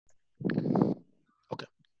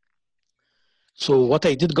So what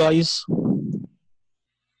I did, guys,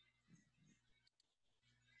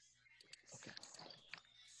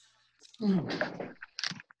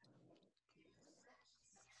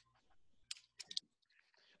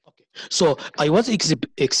 okay. So I was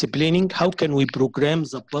explaining how can we program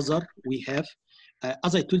the buzzer we have.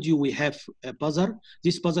 As I told you, we have a buzzer.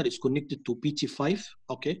 This buzzer is connected to PT5.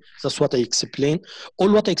 Okay, that's what I explained.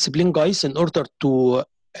 All what I explained, guys, in order to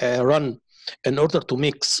in order to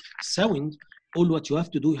make sound, all what you have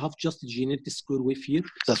to do, you have just generate the square wave here.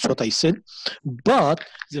 That's what I said. But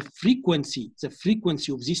the frequency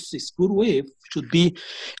of this square wave should be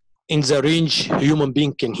in the range human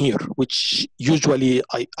being can hear, which usually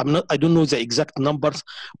I don't know the exact numbers,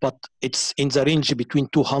 but it's in the range between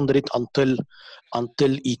 200 until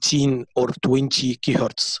 18 or 20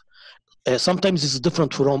 kilohertz. Sometimes it's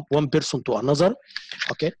different from one person to another.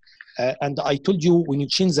 Okay. And I told you when you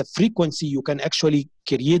change the frequency, you can actually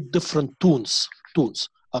create different tunes.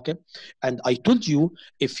 Okay. And I told you,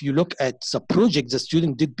 if you look at the project the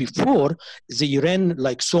student did before, they ran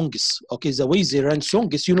like songs. Okay. The way they ran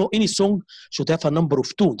songs, you know, any song should have a number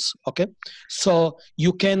of tunes. Okay. So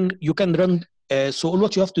you can run. So all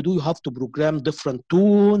what you have to do, you have to program different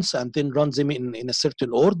tunes and then run them in a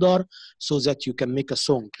certain order so that you can make a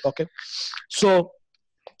song. Okay. So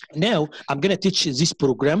now I'm gonna teach this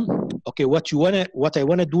program. Okay, what I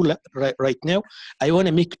wanna do right now, I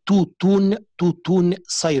wanna make two tune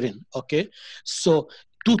siren. Okay, so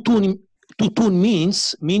two tune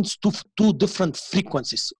means two different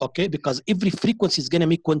frequencies. Okay, because every frequency is gonna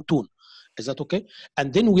make one tune. Is that okay?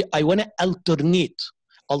 And then I wanna alternate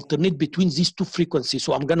between these two frequencies.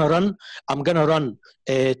 So I'm gonna run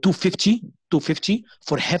 250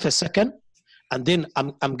 for half a second, and then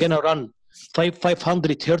I'm gonna run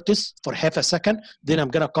 500 hertz for half a second. Then I'm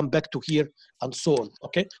gonna come back to here and so on.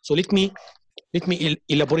 Okay, so let me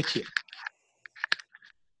elaborate here.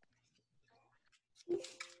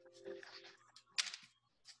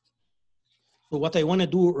 So what I want to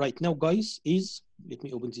do right now, guys, is let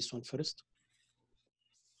me open this one first.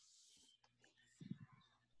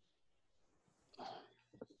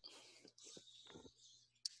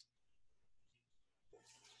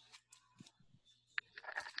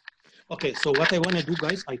 Okay, so what I want to do,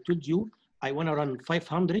 guys, I told you I want to run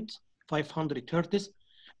 500 hertz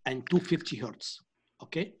and 250 hertz.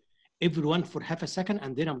 Okay, everyone for half a second,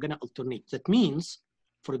 and then I'm going to alternate. That means,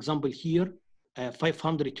 for example, here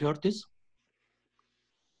 500 hertz.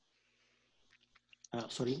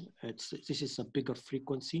 Sorry, this is a bigger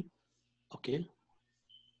frequency. Okay,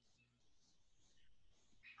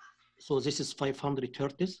 so this is 500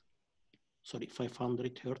 hertz. Sorry,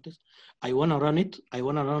 500 hertz. I want to run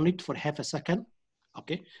it for half a second.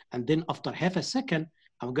 Okay, and then after half a second,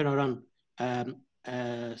 I'm gonna run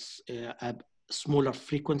a smaller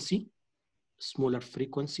frequency.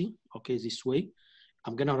 Okay, this way.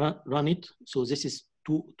 I'm gonna run it. So this is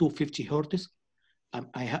 250 hertz.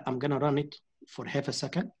 I'm gonna run it for half a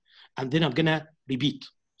second, and then I'm gonna repeat.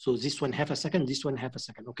 So this one half a second, this one half a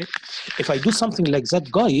second. Okay. If I do something like that,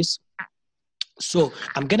 guys. So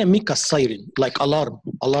I'm gonna make a siren, like alarm,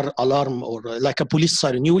 or like a police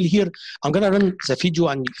siren. You will hear. I'm gonna run the video,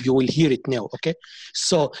 and you will hear it now. Okay.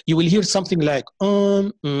 So you will hear something like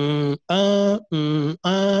something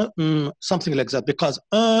like that, because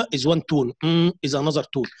is one tune, is another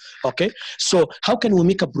tune. Okay. So how can we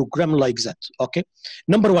make a program like that? Okay.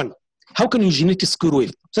 Number one, how can you generate a square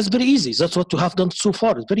wave? That's very easy. That's what you have done so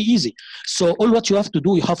far. It's very easy. So all what you have to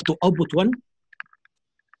do, you have to output one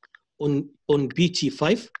on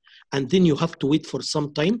PT5, and then you have to wait for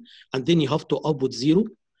some time, and then you have to output 0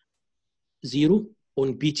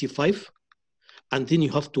 on PT5, and then you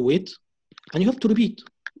have to wait, and you have to repeat.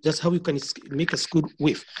 That's how you can make a square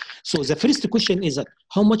wave. So the first question is that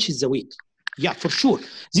how much is the weight? Yeah, for sure.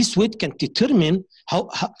 This weight can determine how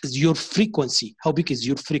is your frequency. How big is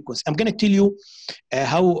your frequency? I'm gonna tell you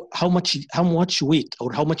how much weight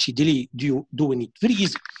or how much delay do we need. Very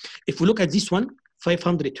easy. If we look at this one,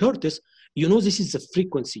 500 hertz, you know this is the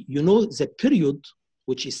frequency. You know the period,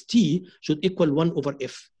 which is T, should equal 1 over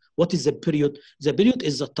F. What is the period? The period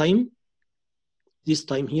is the time. This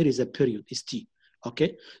time here is a period, is T.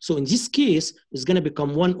 Okay, so in this case, it's going to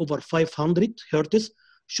become 1 over 500 hertz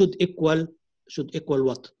should equal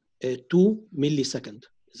what? 2 milliseconds.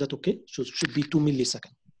 Is that okay? Should be 2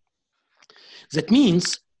 milliseconds. That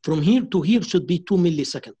means from here to here should be 2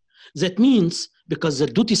 milliseconds. That means because the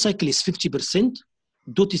duty cycle is 50%,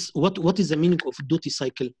 what is the meaning of duty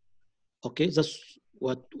cycle? Okay, that's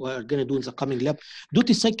what we're gonna do in the coming lab.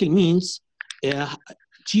 Duty cycle means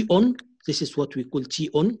T on, this is what we call T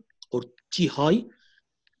on or T high,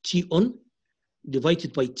 T on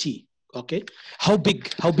divided by T. Okay, how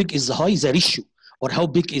big is the high, the ratio, or how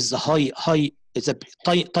big is the high is the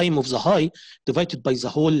time of the high divided by the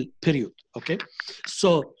whole period. Okay,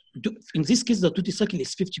 so in this case the duty cycle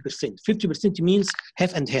is 50%. 50% means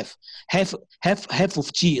half and half. Half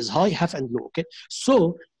of T is high, half and low. Okay,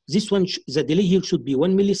 so this one, the delay here should be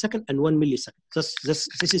 1 millisecond and 1 millisecond.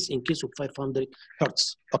 This is in case of 500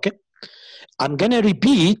 hertz. Okay, I'm gonna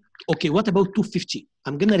repeat. Okay, what about 250?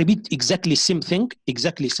 I'm gonna repeat exactly same thing.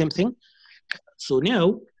 So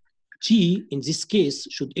now T in this case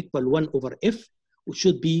should equal 1 over F, which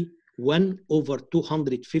should be 1 over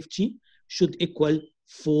 250, should equal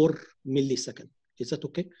 4 millisecond. Is that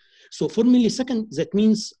okay? So 4 millisecond, that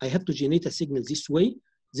means I have to generate a signal this way.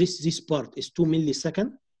 This part is 2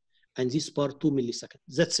 millisecond, and this part 2 millisecond.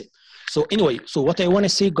 That's it. So anyway, so what I want to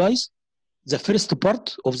say, guys, the first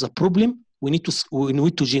part of the problem, we need to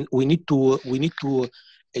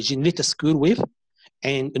generate a square wave,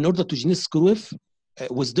 and in order to generate a square wave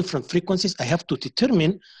with different frequencies, I have to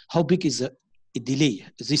determine how big is the delay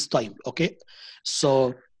this time. Okay,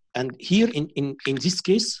 so and here in this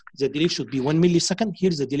case, the delay should be 1 millisecond. Here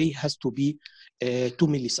the delay has to be 2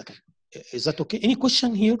 millisecond. Is that okay? Any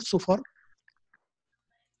question here so far?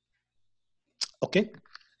 Okay.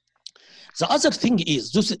 The other thing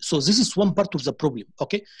is, so this is one part of the problem.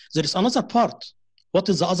 Okay, there is another part. What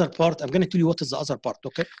is the other part? I'm going to tell you what is the other part.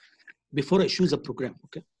 Okay, before I choose a program.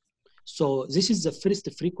 Okay, so this is the first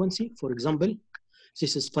frequency. For example,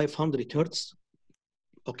 this is 500 hertz.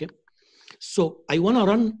 Okay, so I want to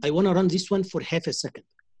run this one for half a second.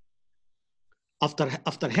 After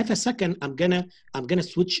half a second, I'm gonna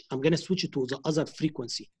switch it to the other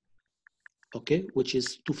frequency. Okay, which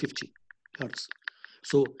is 250 hertz.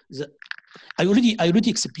 So I already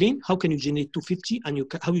explained how can you generate 250 and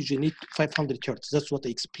how you generate 500 hertz. That's what I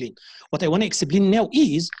explained. What I want to explain now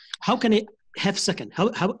is how can I half second? How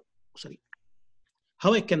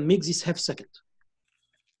I can make this half second?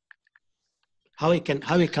 How I can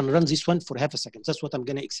run this one for half a second? That's what I'm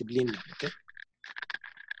gonna explain now. Okay.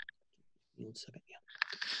 1 second, yeah.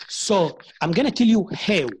 So I'm gonna tell you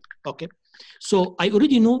how. Okay. So I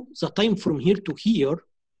already know the time from here to here.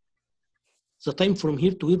 The time from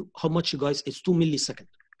here to here, how much, guys? It's 2 milliseconds.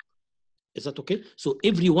 Is that okay? So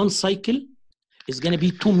every one cycle is going to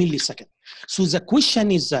be 2 milliseconds. So the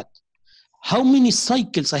question is that how many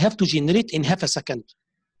cycles I have to generate in half a second?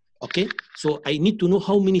 Okay, so I need to know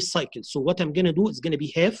how many cycles. So what I'm going to do is going to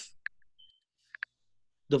be half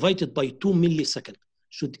divided by 2 milliseconds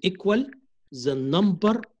should equal the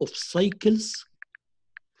number of cycles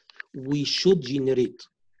we should generate.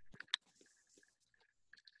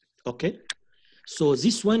 Okay. So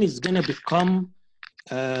this one is gonna become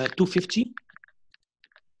 250.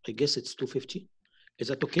 I guess it's 250. Is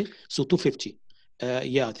that okay? So 250.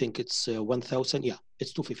 Yeah, I think it's 1,000. Yeah,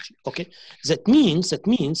 it's 250. Okay. That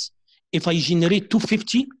means if I generate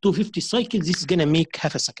 250 cycles, this is gonna make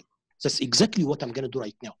half a second. That's exactly what I'm gonna do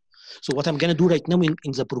right now. So what I'm gonna do right now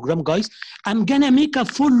in the program, guys, I'm gonna make a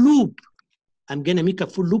full loop. I'm gonna make a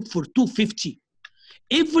full loop for 250.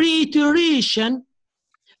 Every iteration,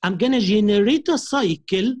 I'm gonna generate a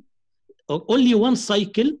cycle, or only one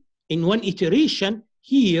cycle in one iteration.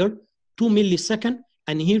 Here 2 milliseconds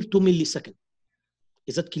and here 2 milliseconds.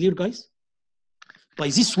 Is that clear, guys? By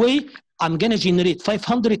this way, I'm gonna generate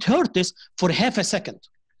 500 hertz for half a second.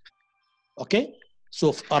 Okay,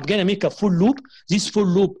 so I'm gonna make a full loop. This full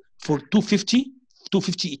loop for 250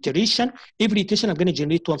 iteration. Every iteration I'm gonna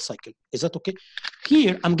generate one cycle. Is that okay?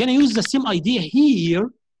 Here I'm gonna use the same idea here,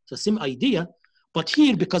 the same idea. But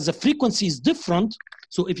here, because the frequency is different,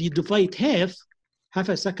 so if you divide half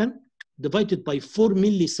a second divided by 4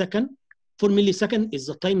 millisecond, 4 millisecond is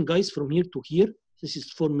the time, guys, from here to here. This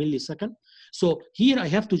is 4 millisecond. So here I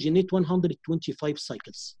have to generate 125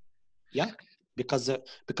 cycles. Yeah, because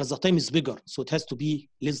the time is bigger, so it has to be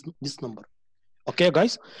this number. Okay,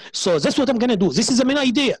 guys. So that's what I'm gonna do. This is the main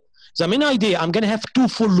idea. The main idea, I'm gonna have 2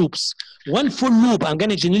 full loops. One full loop, I'm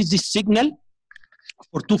gonna generate this signal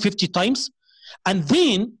for 250 times. And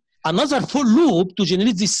then another full loop to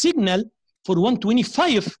generate this signal for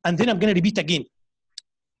 125, and then I'm going to repeat again.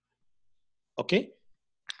 Okay?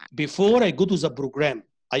 Before I go to the program,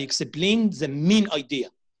 I explained the main idea.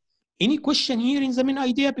 Any question here in the main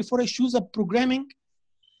idea before I choose a programming?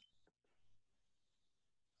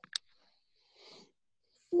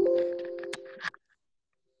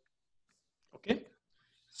 Okay?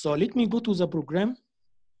 So let me go to the program.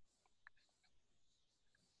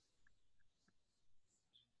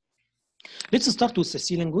 Let's start with the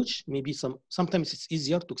C language. Maybe sometimes it's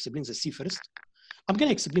easier to explain the C first. I'm going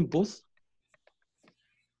to explain both.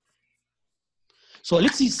 So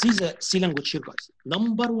let's see the C language here, guys.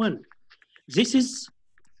 Number one, this is,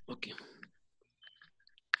 okay.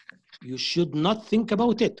 You should not think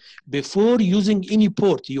about it. Before using any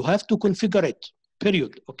port, you have to configure it,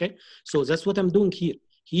 period, okay? So that's what I'm doing here.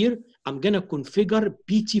 Here, I'm gonna configure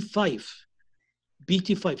BT5.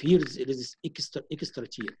 BT5, here is extra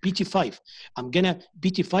tier, BT5. I'm gonna,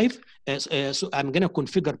 BT5, so I'm gonna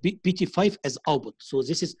configure BT5 as output. So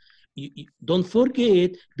this is, you don't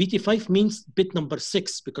forget, BT5 means bit number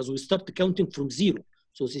 6 because we start counting from 0.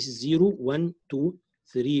 So this is 0, 1, 2,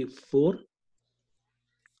 3, 4.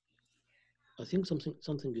 I think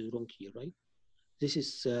something is wrong here, right? This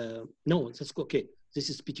is, no, that's okay. This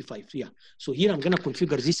is BT5, yeah. So here I'm gonna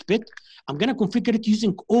configure this bit. I'm gonna configure it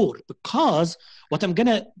using OR because what I'm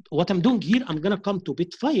doing here, I'm gonna come to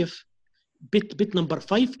bit 5, bit number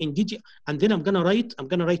 5 in DG, and then I'm gonna write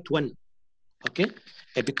 1, okay?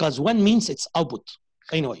 Because 1 means it's output.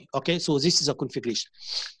 Anyway, okay, so this is a configuration.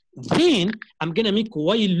 Then I'm gonna make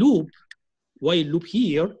while loop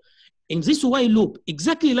here. In this while loop,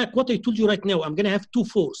 exactly like what I told you right now, I'm gonna have 2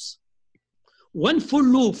 fors. 1 for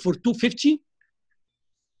loop for 250,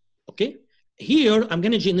 okay? Here, I'm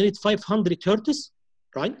gonna generate 500 hertz,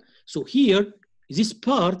 right? So here, this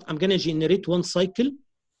part, I'm gonna generate 1 cycle,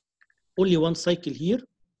 only 1 cycle here,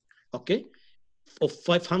 okay? Of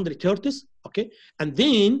 500 hertz, okay? And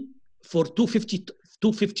then for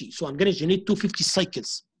 250, so I'm gonna generate 250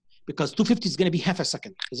 cycles because 250 is gonna be half a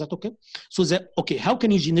second. Is that okay? So okay, how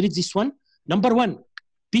can you generate this one? Number 1,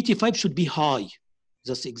 BT5 should be high.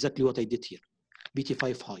 That's exactly what I did here.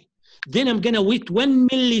 BT5 high. Then I'm gonna wait 1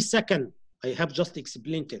 millisecond. I have just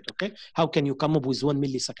explained it, okay? How can you come up with 1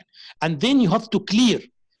 millisecond? And then you have to clear,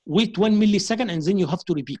 wait 1 millisecond, and then you have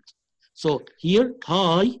to repeat. So here,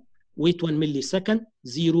 high, wait 1 millisecond,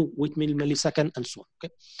 0, wait millisecond, and so on,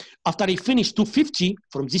 okay? After I finish 250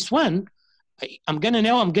 from this one, I'm gonna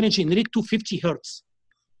generate 250 hertz.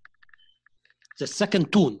 The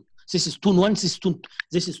second tune. This is tune 1, this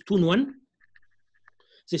is tune 1,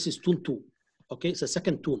 this is tune 2. Okay, it's a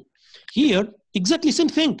second tune. Here, exactly same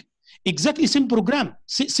thing, exactly same program,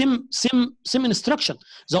 same instruction.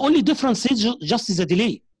 The only difference is just the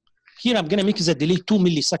delay. Here, I'm gonna make the delay 2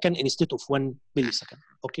 milliseconds instead of 1 millisecond.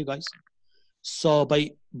 Okay, guys. So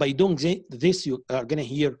by doing this, you are gonna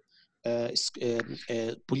hear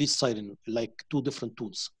police siren, like 2 different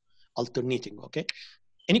tunes alternating. Okay.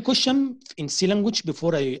 Any question in C language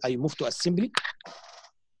before I move to assembly?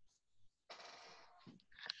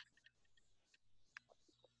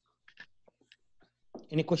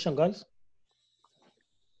 Any question, guys?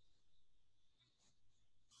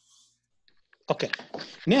 Okay.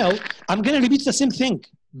 Now, I'm going to repeat the same thing,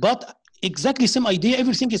 but exactly same idea.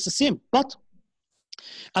 Everything is the same, but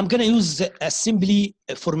I'm going to use the assembly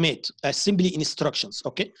format, assembly instructions,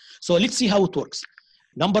 okay? So let's see how it works.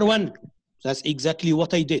 Number 1, that's exactly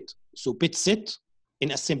what I did. So bit set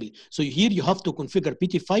in assembly. So here you have to configure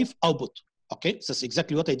BT5 output. Okay, so that's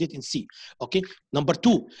exactly what I did in C. Okay, number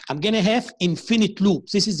 2, I'm gonna have infinite loop.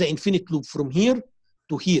 This is the infinite loop from here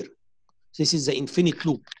to here. This is the infinite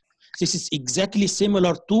loop. This is exactly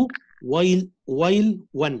similar to while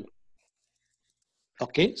 1.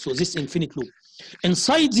 Okay, so this infinite loop.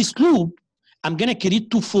 Inside this loop, I'm gonna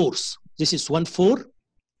create 2 fors. This is 1 for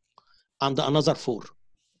and another 4.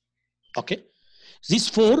 Okay, this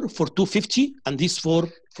 4 for 250 and this 4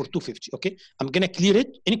 for 250. Okay, I'm gonna clear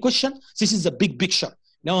it. Any question? This is the big picture.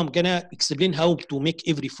 Now I'm gonna explain how to make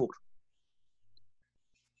every 4.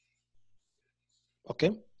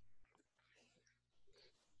 Okay.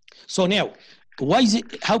 So now, why is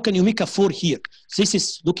it? How can you make a 4 here? This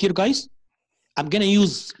is, look here, guys. I'm gonna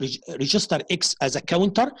use register X as a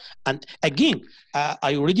counter, and again,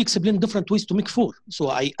 I already explained different ways to make 4. So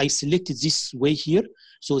I selected this way here.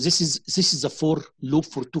 So this is a 4 loop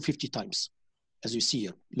for 250 times, as you see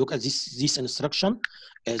here. Look at this instruction.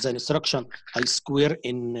 As an instruction, I square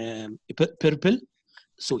in purple.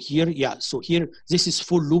 So here, yeah. So here, this is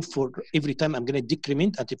 4 loop for every time I'm gonna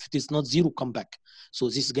decrement, and if it is not 0, come back. So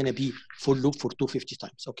this is gonna be 4 loop for 250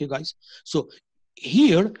 times. Okay, guys. So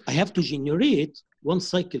here, I have to generate 1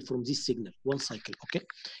 cycle from this signal, 1 cycle, okay?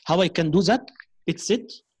 How I can do that? Bit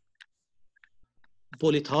set,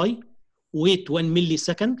 pull it high, wait 1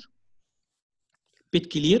 millisecond,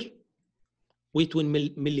 bit clear, wait 1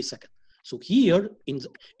 millisecond. So here, in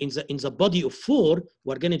the body of 4,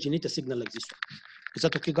 we're gonna generate a signal like this one. Is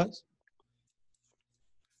that okay, guys?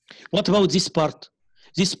 What about this part?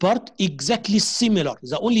 This part, exactly similar.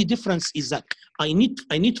 The only difference is that I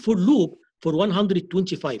need for loop for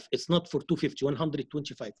 125. It's not for 250,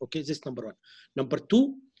 125. Okay, this number 1. Number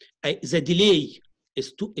 2, the delay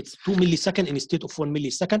is it's 2 milliseconds instead of 1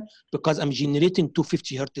 millisecond because I'm generating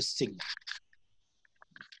 250 hertz signal.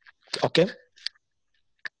 Okay,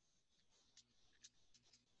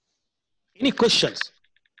 Any questions?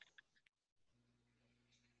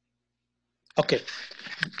 Okay.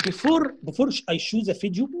 Before I choose a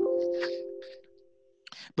video,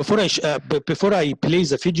 before I play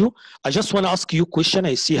the video, I just want to ask you a question.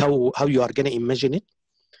 I see how you are gonna imagine it.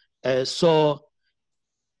 So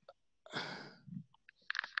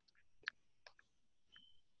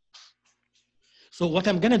what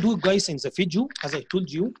I'm gonna do, guys, in the video, as I told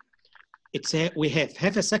you, it's we have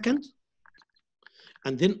half a second,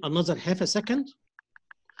 and then another half a second.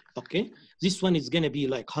 Okay, this one is gonna be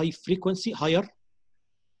like high frequency, higher,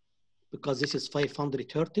 because this is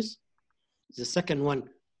 500 hertz. The second one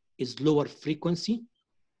is lower frequency,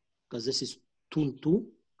 because this is tune 2.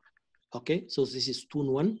 Okay, so this is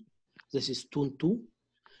tune 1, this is tune 2,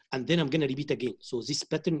 and then I'm gonna repeat again. So this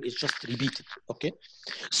pattern is just repeated. Okay,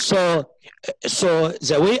 so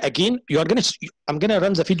the way again I'm gonna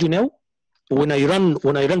run the video now. When I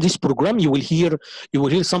run this program, you will hear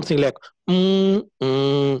something like two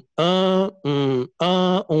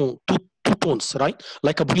tones, right?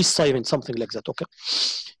 Like a police siren, something like that. Okay.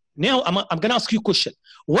 Now I'm gonna ask you a question.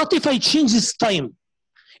 What if I change this time?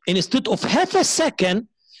 Instead of half a second,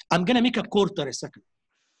 I'm gonna make a quarter a second,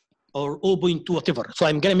 or 0.2, whatever. So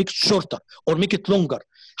I'm gonna make it shorter or make it longer.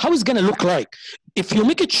 How is it gonna look like? If you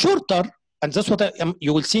make it shorter, and that's what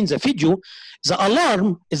you will see in the video, the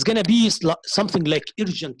alarm is gonna be something like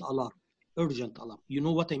urgent alarm. Urgent alarm. You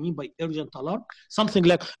know what I mean by urgent alarm? Something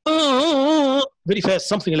like very fast,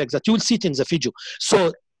 something like that. You will see it in the video.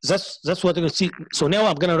 So that's what you will see. So now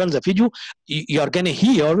I'm gonna run the video. You are gonna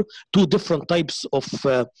hear two different types of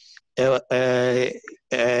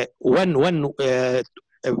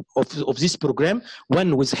of this program.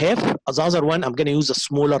 One with half, the other one I'm going to use a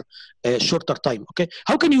smaller, shorter time. Okay,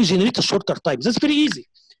 how can you generate a shorter time? That's very easy.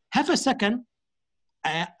 Half a second,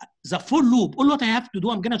 the full loop. All what I have to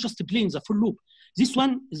do, I'm going to just play in the full loop. This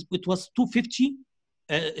one it was 250.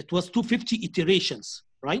 It was 250 iterations,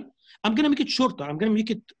 right? I'm going to make it shorter. I'm going to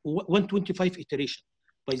make it 125 iteration.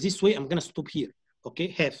 By this way, I'm going to stop here.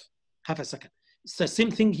 Okay, half a second. It's the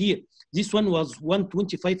same thing here. This one was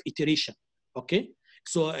 125 iteration. Okay.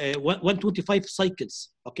 So 125 cycles.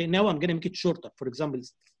 Okay, now I'm gonna make it shorter. For example,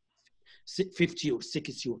 50 or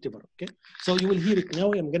 60, whatever. Okay, so you will hear it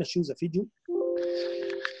now. I'm gonna choose a video.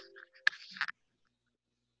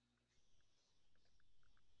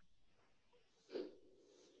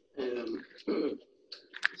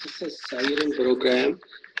 This is siren program.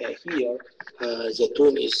 Here, the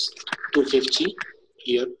tone is 250.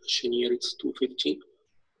 Here, it's 250.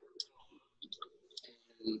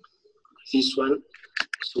 This one is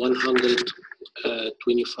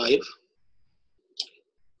 125.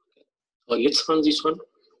 So let's run this one.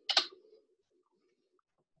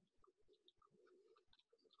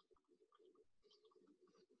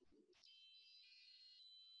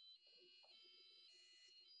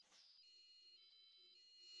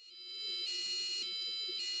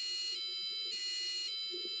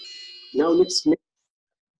 Now let's make.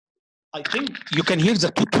 I think you can hear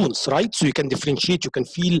the two tones, right? So you can differentiate, you can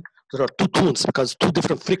feel there are two tones because two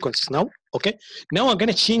different frequencies now. Okay. Now I'm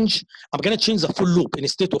gonna change the full loop.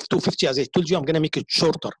 Instead of 250, as I told you, I'm gonna make it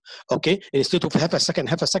shorter. Okay. Instead of half a second,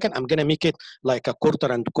 I'm gonna make it like a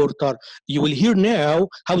quarter and quarter. You will hear now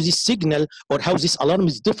how this signal or how this alarm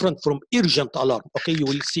is different from urgent alarm. Okay, you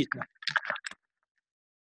will see it now.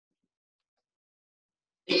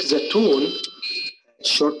 Make the tone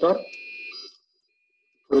shorter.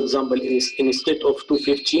 For example, instead of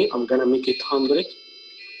 250, I'm gonna make it 100.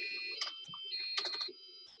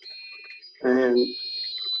 And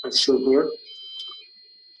as shown here,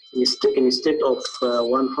 instead of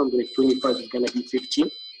 125, it's gonna be 50.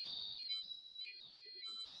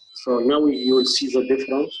 So now you will see the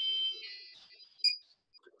difference.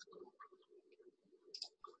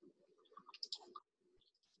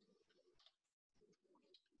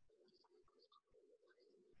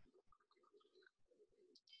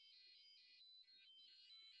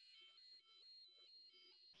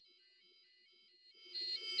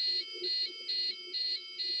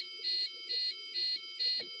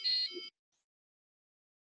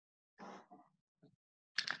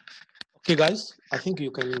 Okay, guys, I think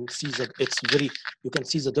you can see that you can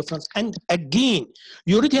see the difference. And again,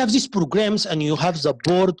 you already have these programs and you have the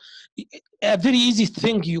board. A very easy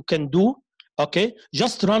thing you can do. Okay,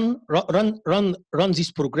 just run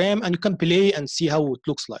this program and you can play and see how it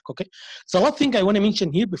looks like. Okay, so one thing I want to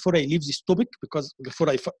mention here before I leave this topic, because before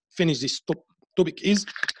I finish this topic is,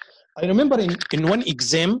 I remember in one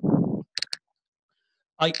exam,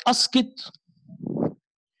 I asked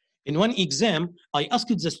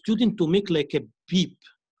the student to make like a beep.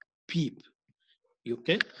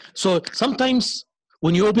 Okay, so sometimes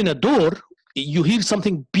when you open a door, you hear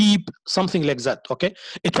something beep, something like that. Okay,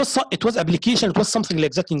 it was application, it was something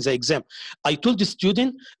like that in the exam. I told the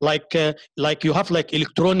student like you have like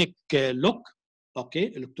electronic lock.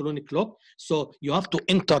 Okay, electronic lock. So you have to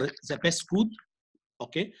enter the passcode.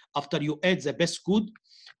 Okay, after you add the passcode,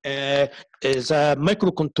 the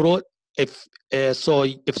microcontrol, if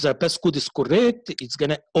the passcode is correct, it's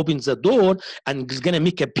gonna open the door and it's gonna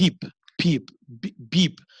make a beep to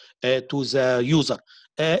the user.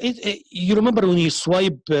 You remember when you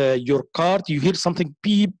swipe your card, you hear something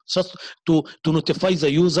beep, just to notify the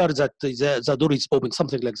user that the door is open,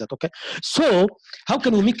 something like that. Okay, so how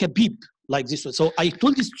can we make a beep like this one? So I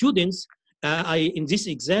told the students, in this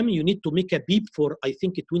exam, you need to make a beep for, I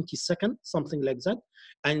think, 20 seconds, something like that.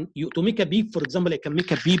 And to make a beep, for example, I can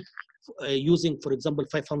make a beep using, for example,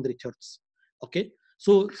 500 hertz. Okay,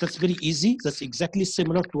 so that's very easy. That's exactly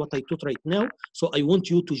similar to what I taught right now. So I want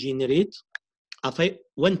you to generate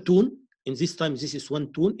one tune. In this time, this is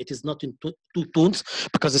one tune. It is not in two tones,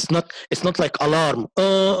 because it's not like alarm.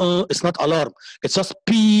 It's not alarm. It's just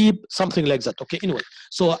beep, something like that. Okay. Anyway,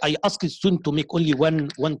 so I asked the student to make only one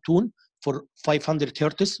tune for 500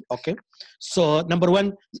 hertz. Okay. So number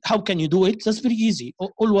one, how can you do it? That's very easy.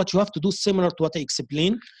 All what you have to do, similar to what I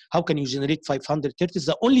explained. How can you generate 500 hertz?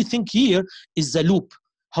 The only thing here is the loop.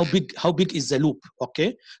 How big is the loop?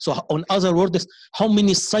 Okay. So on other words, how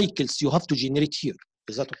many cycles you have to generate here?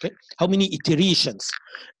 Is that okay? How many iterations?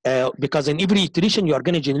 Because in every iteration you are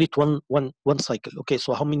going to generate one cycle. Okay.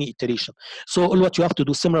 So how many iterations? So all what you have to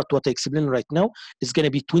do, similar to what I explained right now, is going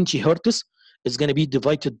to be 20 hertz. It's going to be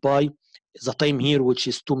divided by the time here, which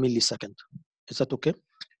is 2 milliseconds. Is that okay?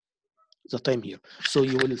 The time here. So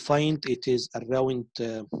you will find it is around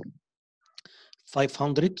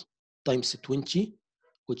 500 times 20,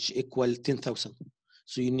 which equal 10,000.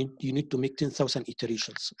 So you need to make 10,000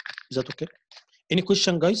 iterations. Is that okay? Any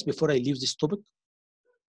question, guys, before I leave this topic?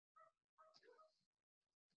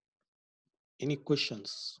 Any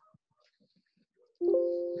questions?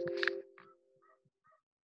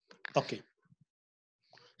 Okay.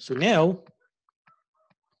 So now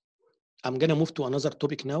I'm gonna move to another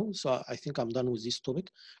topic now. So I think I'm done with this topic.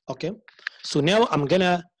 Okay. So now I'm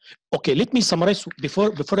gonna, okay, let me summarize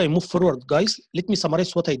before I move forward, guys. Let me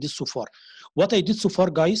summarize what I did so far. What I did so far,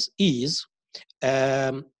 guys, is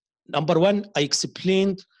number one, I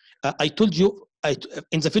explained, I told you,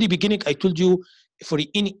 in the very beginning, I told you for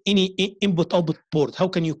any input-output port, how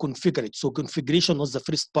can you configure it? So configuration was the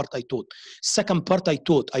first part I taught. Second part I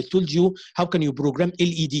told you, how can you program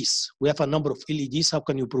LEDs? We have a number of LEDs, how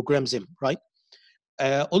can you program them, right?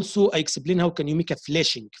 Also, I explained how can you make a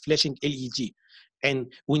flashing LED.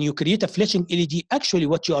 And when you create a flashing LED, actually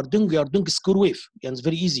what you are doing square wave. And it's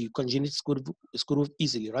very easy. You can generate square wave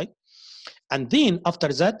easily, right? And then after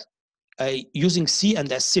that, using C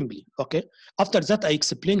and assembly. Okay. After that, I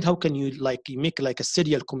explained how can you make like a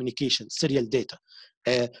serial communication, serial data,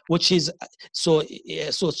 which is so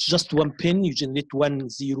it's just one pin. You generate 1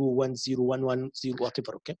 0 1 0 1 1 0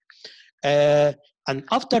 whatever. Okay. And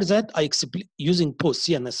after that, I explain using both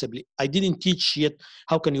C and assembly. I didn't teach yet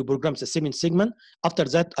how can you program the 7 segment. After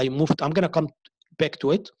that, I moved. I'm gonna come back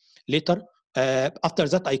to it later. After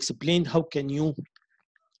that, I explained how can you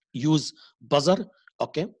use buzzer.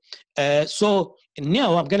 Okay. So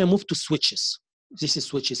now I'm gonna move to switches. This is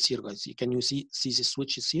switches here, guys. Can you see the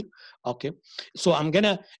switches here? Okay. So I'm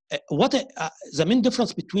gonna the main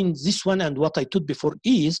difference between this one and what I taught before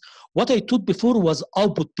is what I taught before was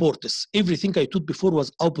output ports. Everything I taught before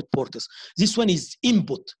was output ports. This one is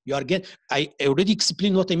input. You are I already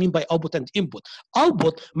explained what I mean by output and input.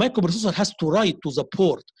 Output, microprocessor has to write to the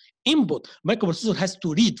port. Input, microprocessor has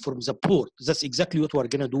to read from the port. That's exactly what we're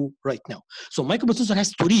gonna do right now. So microprocessor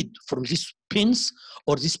has to read from these pins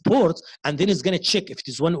or these ports, and then it's gonna check if it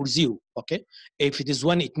is 1 or 0. Okay. If it is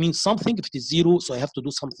 1, it means something. If it is 0, so I have to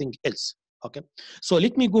do something else. Okay. So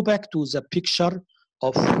let me go back to the picture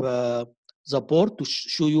of the board to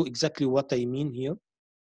show you exactly what I mean here.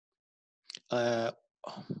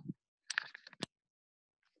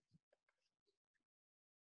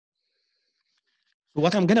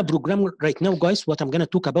 What I'm gonna program right now, guys, what I'm gonna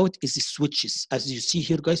talk about is the switches. As you see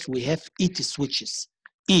here, guys, we have 8 switches.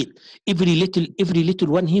 8. Every little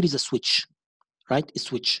one here is a switch, right? A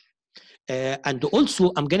switch. And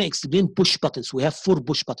also, I'm gonna explain push buttons. We have 4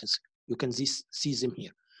 push buttons. You can see them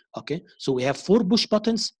here. Okay. So we have 4 push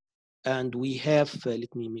buttons, and we have.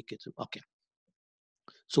 Let me make it. Okay.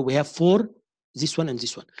 So we have 4 this one and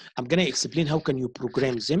this one. I'm gonna explain how can you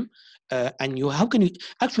program them, and how can you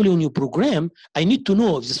actually when you program. I need to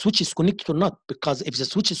know if the switch is connected or not, because if the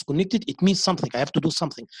switch is connected, it means something. I have to do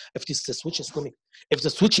something. If the switch is connected, if the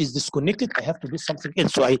switch is disconnected, I have to do something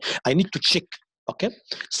else. So I need to check. Okay,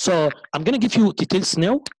 so I'm gonna give you details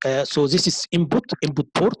now. So this is input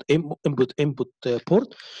port, input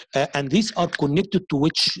port, and these are connected to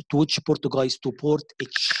which port, guys? To port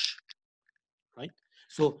H, right?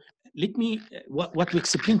 So let me what we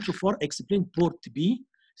explained so far. I explained port B.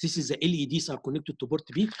 This is the LEDs are connected to port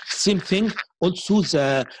B. Same thing. Also,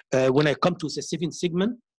 the when I come to the 7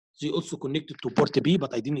 segment, they also connected to port B,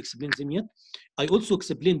 but I didn't explain them yet. I also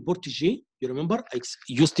explained port J. You remember I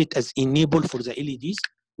used it as enable for the LEDs.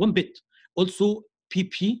 1 bit. Also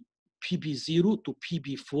PB0 to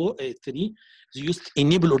PB4 3. They used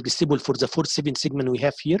enable or disable for the 4-7 segment we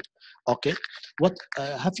have here. Okay. What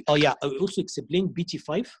have you, oh yeah, I also explained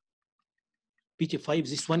BT5. BT5,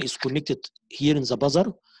 this one is connected here in the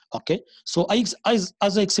buzzer. Okay, so as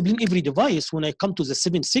I explain every device, when I come to the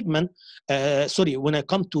 7 segment, sorry, when I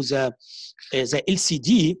come to the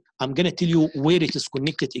LCD, I'm gonna tell you where it is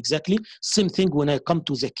connected exactly. Same thing when I come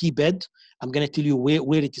to the keypad, I'm gonna tell you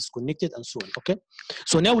where it is connected and so on. Okay,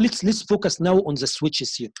 so now let's focus now on the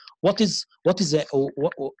switches here. What is the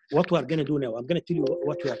what we are gonna do now? I'm gonna tell you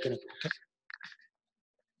what we are gonna do. Okay.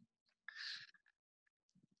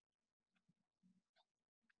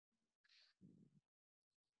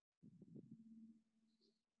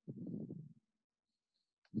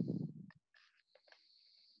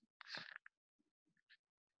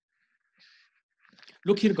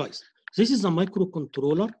 Look here, guys. This is a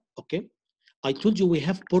microcontroller. Okay. I told you we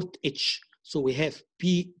have port H. So we have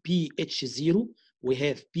PH0, we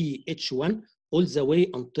have PH1, all the way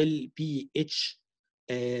until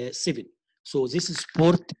PH7. So this is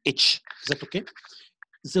port H. Is that okay?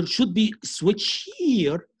 There should be switch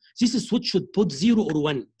here. This switch should put 0 or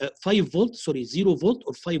 1, 5 volt, sorry, 0 volt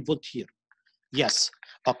or 5 volt here. Yes.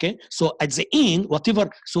 Okay. So at the end, whatever,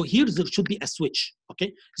 so here there should be a switch.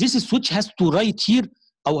 Okay. This switch has to write here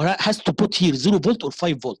or has to put here 0 volt or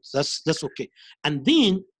 5 volts. That's okay. And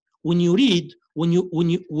then when you read when you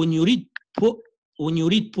read port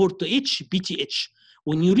H, BTH,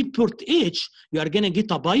 when you read port H, you are gonna get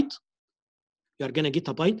a byte. You are gonna get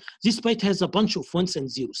a byte. This byte has a bunch of ones and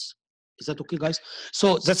zeros. Is that okay, guys?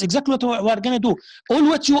 So that's exactly what we are gonna do. All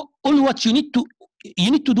what you need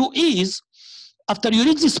to do is, after you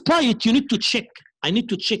read this byte, you need to check. I need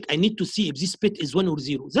to see if this bit is 1 or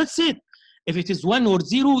 0. That's it. If it is 1 or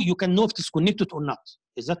 0, you can know if it is connected or not.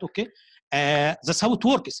 Is that okay? That's how it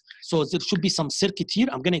works. So there should be some circuit here.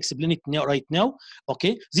 I'm going to explain it right now.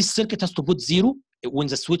 Okay. This circuit has to put 0 when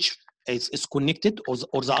the switch is connected, or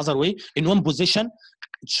the other way. In one position,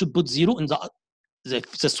 it should put 0. In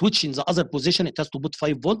the switch in the other position, it has to put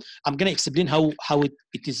 5 volt. I'm going to explain how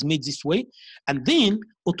it is made this way. And then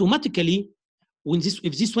automatically,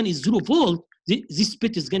 if this one is 0 volt, this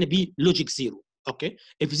bit is going to be logic 0. Okay.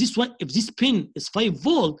 If this pin is 5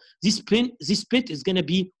 volt, this bit is going to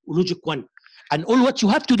be logic 1. And all what you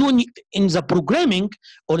have to do in the programming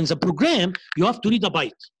or in the program, you have to read a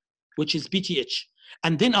byte, which is BTH.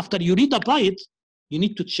 And then after you read a byte, you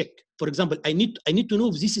need to check. For example, I need to know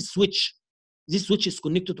if this switch is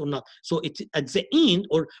connected or not. So it at the end,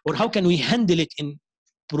 or how can we handle it in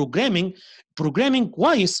programming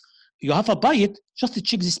wise, you have a byte, just to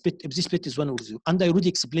check this bit, if this bit is 1 or 0. And I already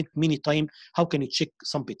explained many times how can you check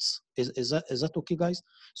some bits. Is that okay, guys?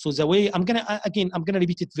 So the way I'm gonna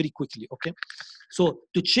repeat it very quickly. Okay. So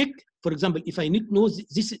to check, for example, if I need to know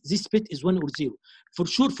this bit is 1 or 0, for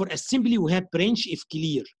sure, for assembly we have branch if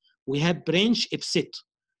clear, we have branch if set.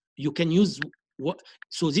 You can use what,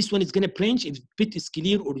 so this one is gonna branch if bit is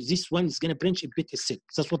clear, or this one is gonna branch if bit is set.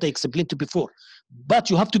 That's what I explained to before. But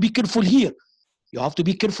you have to be careful here. You have to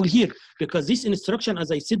be careful here, because this instruction,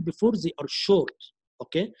 as I said before, they are short.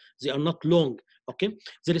 Okay, they are not long. Okay,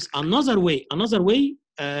 there is another way,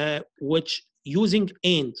 which using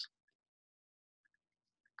AND.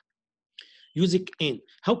 Using AND.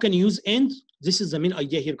 How can you use AND? This is the main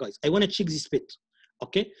idea here, guys. I want to check this bit.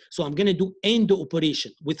 Okay, so I'm gonna do AND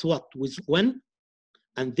operation with what? With 1,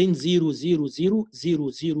 and then 0, 0, 0,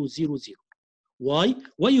 0, 0, 0, 0. Why?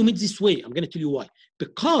 Why you made this way? I'm gonna tell you why.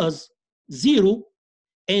 Because 0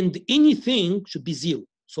 and anything should be 0.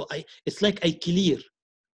 So it's like I clear.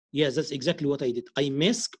 Yes, that's exactly what I did. I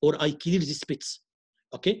mask or I clear these bits.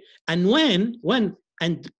 Okay. And when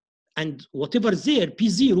and whatever there,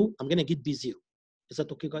 P0, I'm gonna get B0. Is that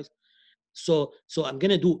okay, guys? So I'm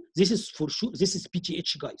gonna do, this is for sure, this is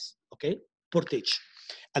PTH, guys. Okay, port H.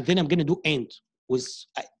 And then I'm gonna do AND with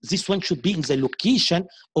this one should be in the location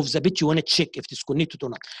of the bit you want to check if it's connected or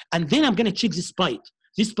not. And then I'm going to check this byte.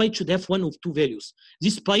 This byte should have one of two values.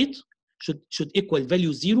 This byte should equal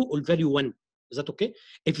value 0 or value 1. Is that okay?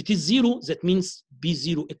 If it is 0, that means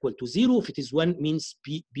B0 equal to 0. If it is 1, means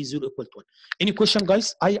B0 equal to 1. Any question,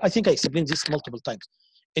 guys? I think I explained this multiple times.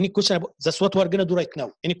 Any question about that's what we're gonna do right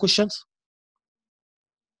now? Any questions?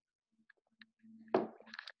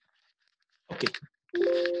 Okay.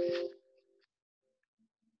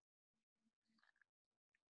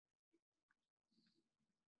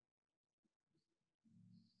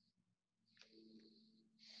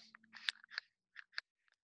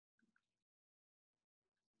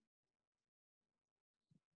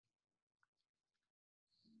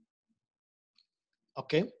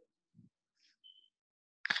 Okay.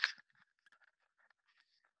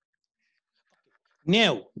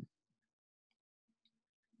 Now,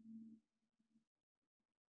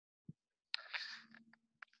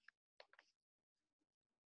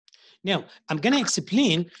 I'm gonna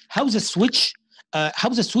explain how the switch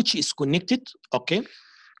is connected. Okay,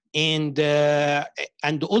 and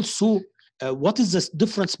also what is the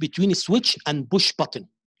difference between a switch and push button.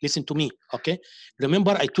 Listen to me. Okay,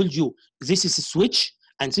 remember I told you this is a switch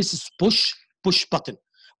and this is push button.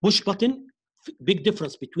 Push button, big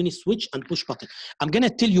difference between a switch and push button. I'm gonna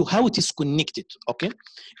tell you how it is connected. Okay,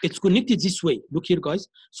 it's connected this way. Look here, guys.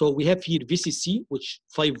 So we have here VCC, which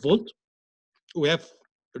 5 volt. We have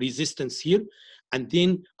resistance here, and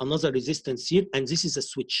then another resistance here, and this is a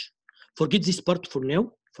switch. Forget this part for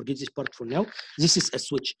now. Forget this part for now. This is a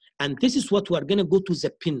switch, and this is what we are gonna go to the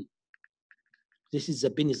pin. This is the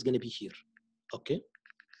pin is gonna be here. Okay.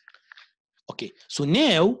 Okay. So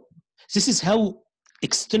now this is how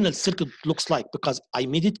external circuit looks like, because I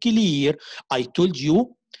made it clear. I told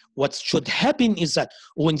you what should happen is that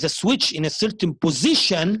when the switch in a certain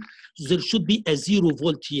position, there should be a 0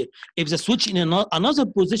 volt here. If the switch in another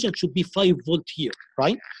position, it should be 5 volt here,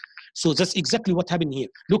 right? So that's exactly what happened here.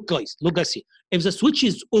 Look guys here. If the switch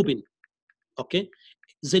is open, okay,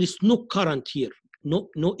 there is no current here, no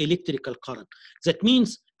electrical current. That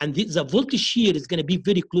means, and the voltage here is going to be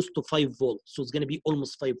very close to 5 volts. So it's going to be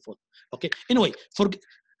almost 5 volts. Okay. Anyway,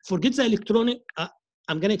 forget the electronic.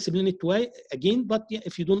 I'm going to explain it why again, but yeah,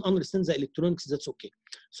 if you don't understand the electronics, that's okay.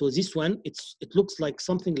 So this one, it looks like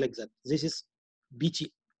something like that. This is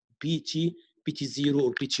BT0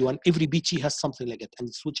 or BT1. Every BT has something like that, and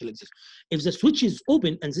the switch like this. If the switch is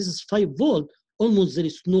open and this is 5 volt, almost there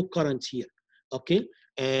is no current here. Okay,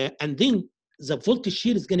 and then the voltage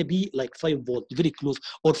here is going to be like 5 volt, very close,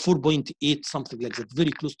 or 4.8, something like that,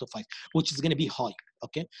 very close to 5, which is going to be high.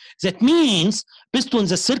 Okay, that means based on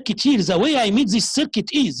the circuit here, the way I made this circuit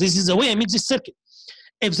is, this is the way I made this circuit.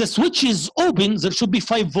 If the switch is open, there should be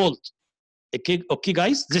 5 volt. Okay,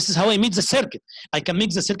 guys, this is how I made the circuit. I can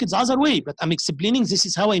make the circuit the other way, but I'm explaining this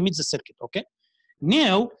is how I made the circuit. Okay,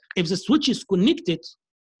 now if the switch is connected,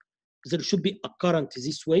 there should be a current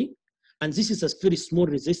this way, and this is a very small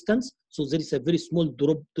resistance, so there is a very small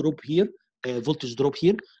drop here, voltage drop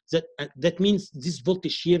here. That means this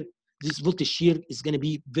voltage here is going to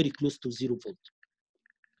be very close to 0 volt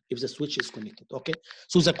if the switch is connected. Okay,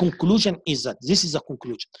 so the conclusion is that this is the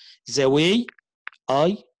conclusion. The way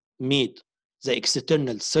I made the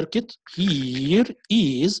external circuit here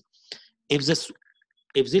is, if this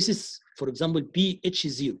is, for example,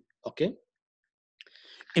 pH0, okay,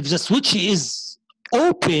 if the switch is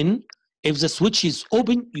open,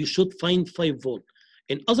 you should find 5 volt.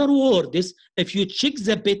 In other words, if you check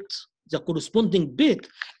the bit, the corresponding bit,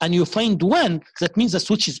 and you find 1, that means the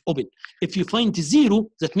switch is open. If you find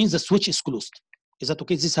 0, that means the switch is closed. Is that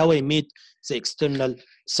okay? This is how I made the external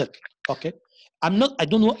circuit. Okay. I'm not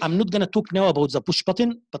gonna talk now about the push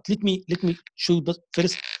button, but let me show you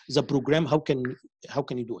first the program. How can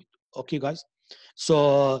you do it? Okay, guys.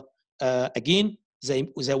 So again,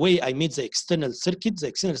 the way I made the external circuit,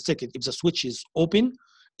 if the switch is open,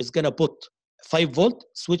 it's gonna put 5 volt.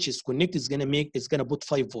 Switch is connected, it's gonna put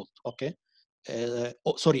 5 volt. Okay.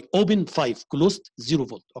 Sorry, open 5, closed 0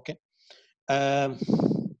 volt. Okay.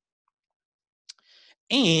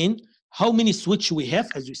 And how many switches we have?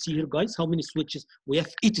 As you see here, guys, how many switches? We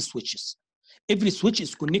have 80 switches. Every switch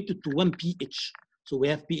is connected to 1 pH. So we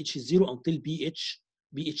have pH 0 until pH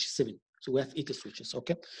 7. So we have 80 switches.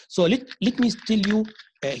 Okay. So let me tell you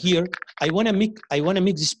here. I wanna make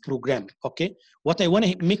this program. Okay. What I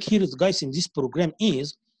wanna make here is, guys, in this program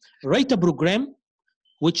is write a program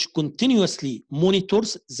which continuously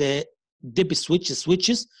monitors the DIP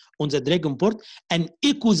switches on the Dragon board and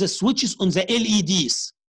echo the switches on the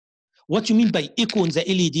LEDs. What you mean by echo on the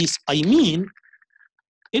LEDs? I mean,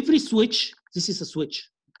 every switch, this is a switch.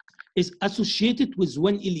 is associated with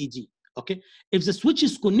one LED. Okay, if the switch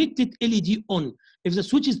is connected, LED on. If the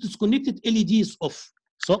switch is disconnected, LED is off.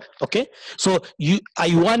 So okay, so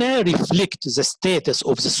I wanna reflect the status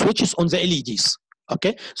of the switches on the LEDs.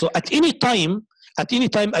 Okay, so at any time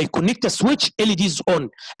I connect a switch, LED is on.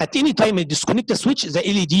 At any time I disconnect the switch, the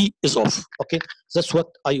LED is off. Okay, that's what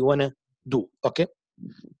I wanna do. Okay,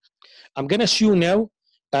 I'm gonna show you now.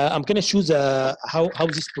 I'm gonna show the how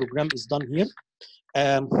this program is done here.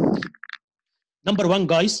 Um, Number one,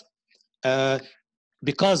 guys,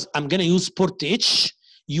 because I'm gonna use port H,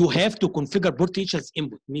 you have to configure port H as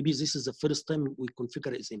input. Maybe this is the first time we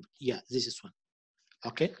configure it as input. Yeah, this is one.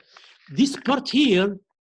 Okay, this part here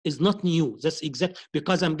is not new. That's exact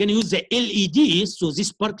because I'm gonna use the LEDs. So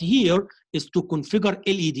this part here is to configure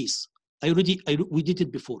LEDs. We did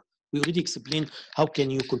it before. We already explained how can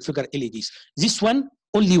you configure LEDs. This one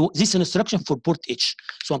only this instruction for port H.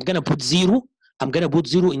 So I'm gonna put 0. I'm gonna put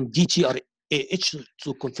 0 in DTRH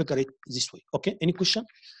to configure it this way. Okay, any question?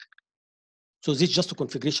 So this is just a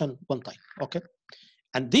configuration one time. Okay,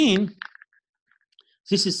 and then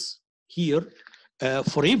this is here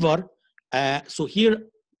forever. So here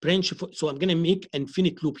branch. So I'm gonna make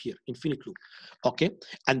infinite loop here, infinite loop. Okay,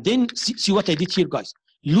 and then see what I did here, guys.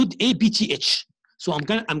 Load A BTH. So I'm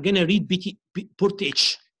gonna read port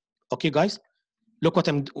H. Okay, guys. Look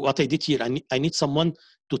what I did here. I need someone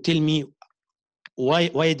to tell me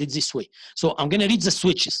why I did this way. So I'm gonna read the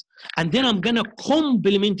switches, and then I'm gonna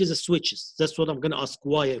complement the switches. That's what I'm gonna ask.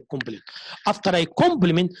 Why I complement? After I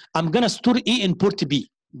complement, I'm gonna store A in port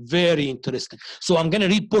B. Very interesting. So I'm gonna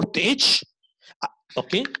read port H.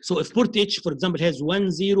 Okay. So if port H, for example, has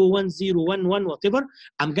 1 0 1 0 1 1 whatever,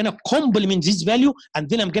 I'm gonna complement this value, and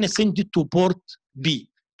then I'm gonna send it to port B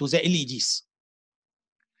to the LEDs.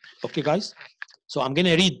 Okay, guys. So I'm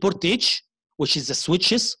gonna read port H, which is the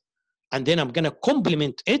switches, and then I'm gonna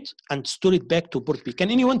complement it and store it back to port B.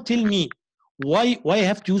 Can anyone tell me why I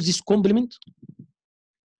have to use this complement?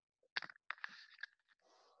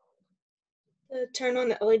 To turn on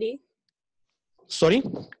the LED. Sorry?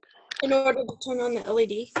 In order to turn on the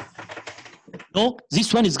LED. No,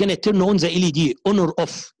 this one is gonna turn on the LED, on or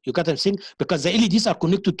off. You got what I'm saying? Because the LEDs are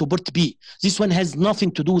connected to port B. This one has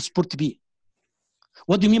nothing to do with port B.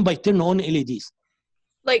 What do you mean by turn on LEDs?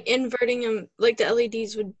 Like inverting them, like the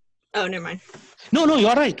LEDs would. Oh, never mind. No, you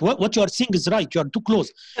are right. What you are saying is right. You are too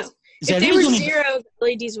close. Oh. If they were 0, the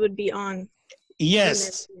LEDs would be on.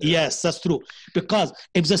 Yes, that's true. Because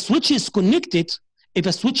if the switch is connected,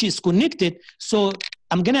 so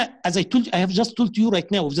I'm gonna, as I have just told you right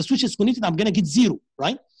now, if the switch is connected, I'm gonna get 0,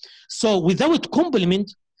 right? So without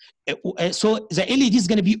complement, so the LED is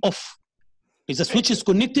gonna be off. If the switch is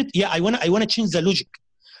connected, yeah, I wanna change the logic.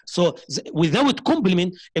 So without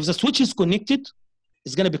complement, if the switch is connected,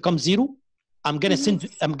 it's gonna become 0. I'm gonna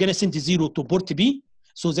send 0 to port B.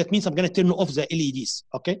 So that means I'm gonna turn off the LEDs.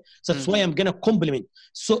 Okay, so that's why I'm gonna complement.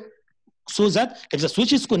 So that if the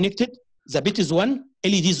switch is connected, the bit is 1,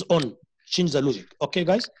 LED is on. Change the logic. Okay,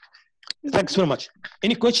 guys. Thanks very much.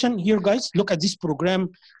 Any question here, guys? Look at this program.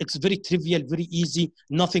 It's very trivial, very easy.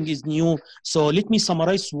 Nothing is new. So let me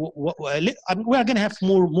summarize. We are gonna have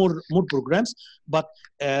more programs, but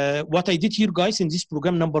what I did here, guys, in this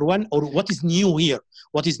program, number one, or what is new here?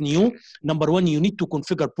 What is new? Number one, you need to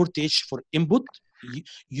configure port H for input.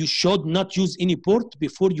 You should not use any port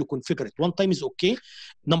before you configure it. One time is okay.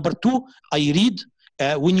 Number two, I read.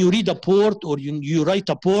 When you read a port or you write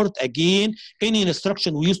a port, again, any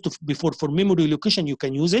instruction we used to before for memory location, you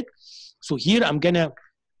can use it. So here I'm gonna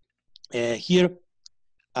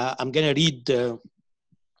I'm gonna read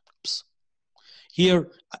here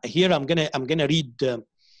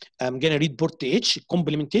I'm gonna read port H,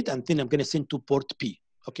 complement it, and then I'm gonna send to port P.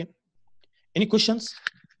 Okay. Any questions?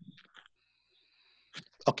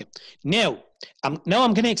 Okay. Now I'm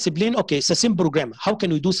gonna explain. Okay, it's a same program. How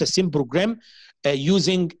can we do the same program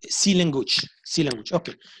using C language? C language.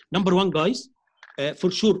 Okay. Number one, guys, for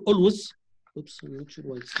sure, always. Oops, I'm not sure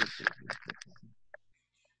why it's not there.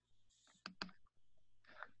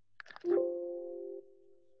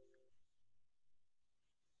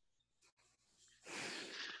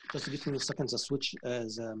 Just give me a second. The switch,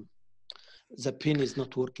 the pin is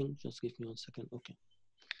not working. Just give me 1 second. Okay.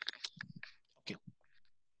 Okay.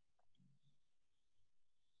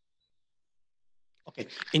 Okay.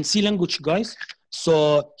 In C language, guys.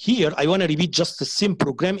 So here I want to repeat just the same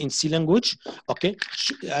program in C language. Okay.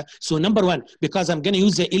 So number one, because I'm going to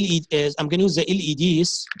use the LED, I'm going to use the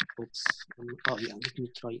LEDs. Oops. Oh yeah. Let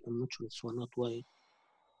me try. I'm not sure it's not why.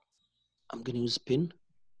 I'm going to use pin.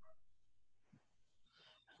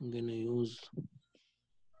 I'm going to use.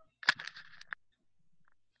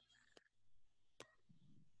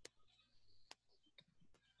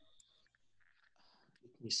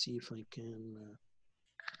 me see if I can.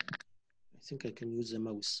 I think I can use the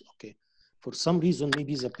mouse. Okay. For some reason,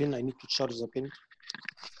 maybe the pen, I need to charge the pen.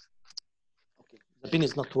 Okay. The pen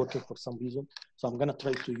is not working for some reason. So I'm going to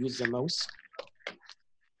try to use the mouse.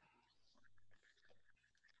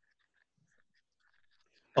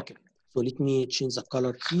 Okay. So let me change the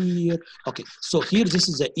color here. Okay. So here, this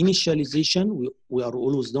is the initialization. We are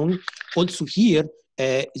always doing. Also here,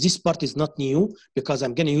 this part is not new because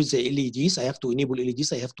I'm going to use the LEDs. I have to enable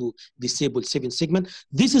LEDs. I have to disable 7 segment.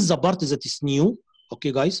 This is the part that is new.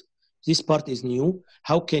 Okay, guys. This part is new.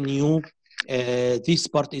 How can you, this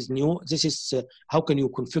part is new. This is, how can you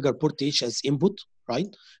configure port H as input, right?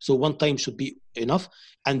 So one time should be enough.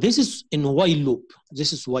 And this is in while loop.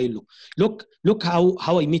 This is while loop. Look how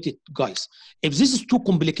I made it, guys. If this is too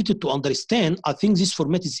complicated to understand, I think this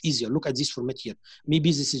format is easier. Look at this format here. Maybe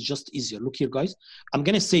this is just easier. Look here, guys. I'm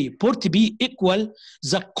going to say port B equal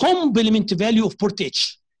the complement value of port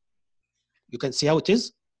H. You can see how it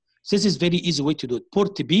is. This is very easy way to do it.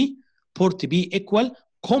 Port B equal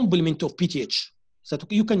complement of PTH. So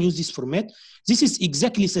you can use this format. This is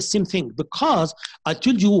exactly the same thing because I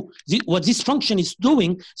told you what this function is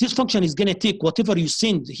doing. This function is going to take whatever you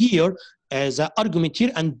send here as an argument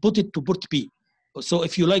here and put it to port B. So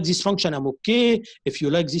if you like this function, I'm okay. If you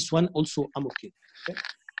like this one, also I'm okay. Okay.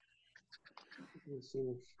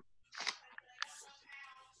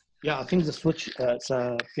 Yeah, I think the switch, it's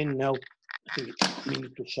a pin now. I think we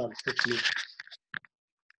need to charge quickly.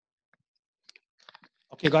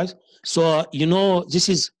 Okay, guys. So this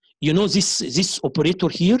is this operator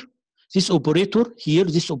here, this operator here,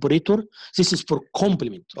 this operator. This is for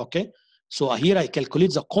complement. Okay. So here I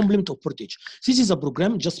calculate the complement of port H. This is a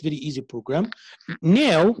program, just very easy program.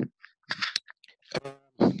 Now,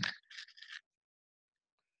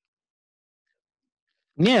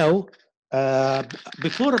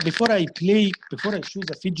 before I show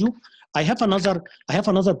the video, I have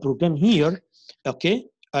another program here. Okay.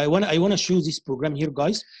 I wanna show this program here,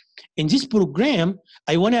 guys. In this program,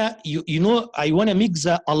 I wanna make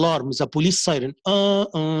the alarm, the police siren.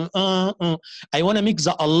 I wanna make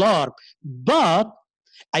the alarm, but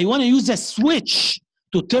I wanna use a switch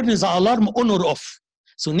to turn the alarm on or off.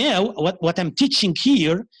 So now, what I'm teaching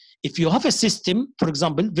here, if you have a system, for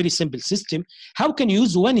example, very simple system, how can you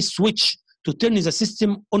use one switch to turn the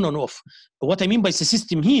system on and off? What I mean by the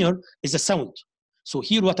system here is the sound. So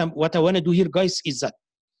here, what I wanna do here, guys, is that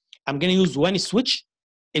I'm going to use one switch.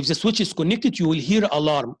 If the switch is connected, you will hear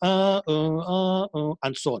alarm,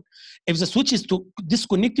 and so on. If the switch is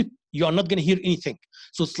disconnected, you are not going to hear anything.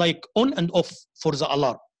 So it's like on and off for the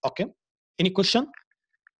alarm. Okay. Any question?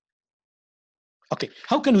 Okay.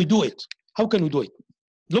 How can we do it? How can we do it?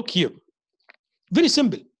 Look here. Very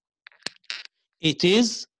simple. It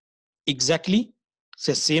is exactly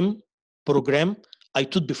the same program I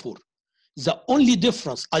taught before. The only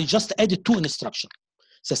difference, I just added 2 instructions.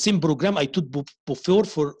 The same program I taught before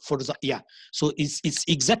for the, yeah. So it's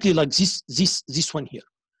exactly like this one here.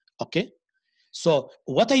 Okay. So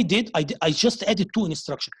what I did, I just added 2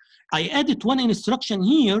 instructions. I added 1 instruction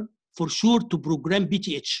here for sure to program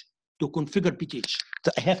PTH, to configure PTH.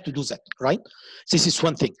 So I have to do that, right? This is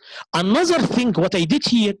one thing. Another thing, what I did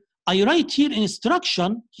here, I write here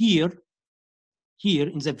instruction here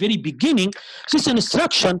in the very beginning. This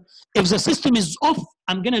instruction, if the system is off,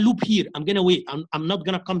 I'm gonna loop here. I'm gonna wait. I'm not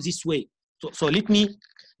gonna come this way. So let me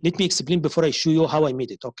explain before I show you how I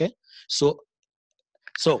made it. Okay. So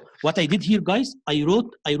what I did here, guys, I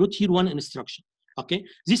wrote here 1 instruction. Okay.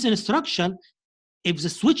 This instruction, if the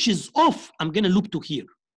switch is off, I'm gonna loop to here.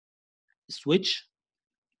 The switch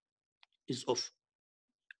is off.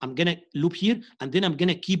 I'm gonna loop here, and then I'm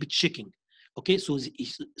gonna keep checking. Okay. So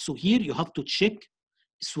here you have to check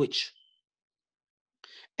switch.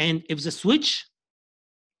 And if the switch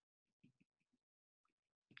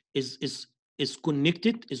is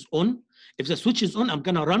connected, is on, if the switch is on, I'm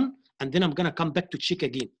gonna run, and then I'm gonna come back to check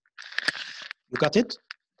again. You got it?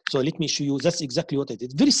 So let me show you. That's exactly what I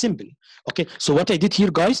did. Very simple. Okay. So what I did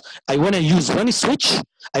here, guys, I wanna use 1 switch.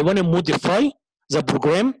 I wanna modify the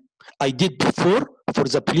program I did before for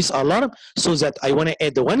the police alarm, so that I wanna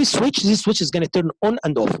add the 1 switch. This switch is gonna turn on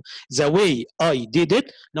and off. The way I did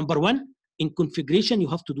it, number 1, in configuration, you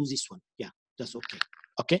have to do this one. Yeah, that's okay.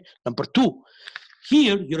 Okay. Number 2,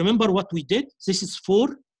 here, you remember what we did? This is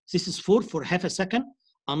 4. This is 4 for half a second.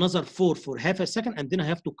 Another 4 for half a second. And then I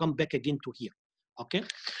have to come back again to here. Okay.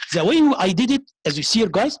 The way I did it, as you see here,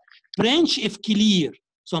 guys, branch if clear.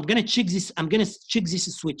 So I'm going to check this. I'm going to check this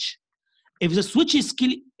switch. If the switch is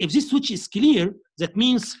if this switch is clear, that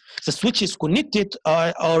means the switch is connected.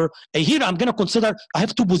 Or here, I'm going to consider I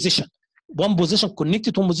have 2 positions. 1 position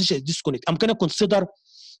connected, 1 position is disconnected. I'm going to consider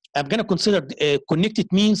I'm going to consider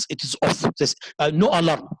connected means it is off. There's no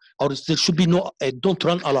alarm, or there should be no don't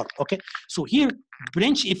run alarm. Okay. So here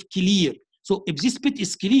branch if clear. So if this bit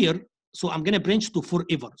is clear, so I'm going to branch to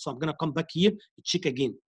forever. So I'm going to come back here, check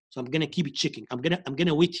again. So I'm going to keep it checking. I'm going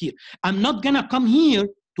to wait here. I'm not going to come here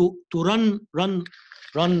to run the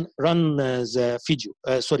video.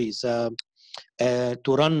 Sorry, to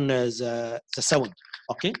run the sound.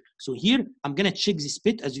 Okay, so here I'm gonna check this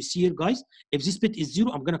bit. As you see here, guys, if this bit is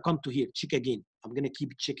 0, I'm gonna come to here, check again. I'm gonna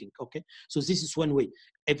keep checking. Okay, so this is one way.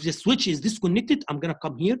 If the switch is disconnected, I'm gonna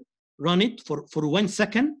come here, run it for 1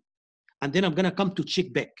 second, and then I'm gonna come to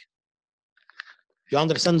check back. You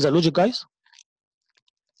understand the logic, guys?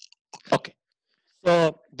 Okay,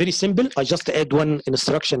 so very simple. I just add one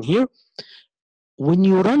instruction here. When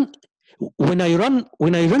I run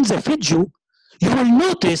the video, you will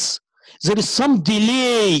notice there is some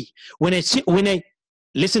delay when I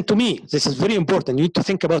listen to me. This is very important. You need to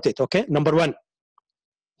think about it. Okay, number one,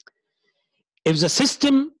 if the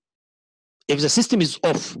system is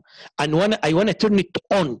off and when I want to turn it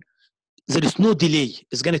on, there is no delay.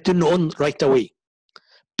 It's going to turn on right away.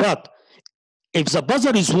 But if the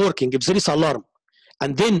buzzer is working, if there is alarm,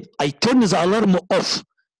 and then I turn the alarm off,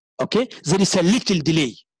 okay, there is a little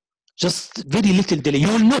delay. Just very little delay. You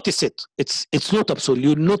will notice it. It's not absolute. You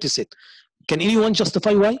will notice it. Can anyone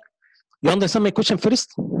justify why? You understand my question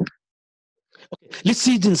first? Okay. Let's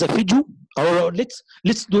see it in the video, or let's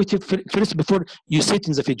do it first before you see it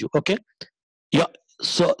in the video. Okay? Yeah.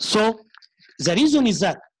 So the reason is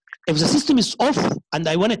that if the system is off and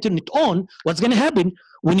I want to turn it on, what's going to happen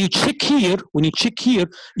when you check here?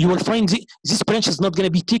 You will find this branch is not going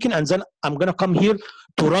to be taken, and then I'm going to come here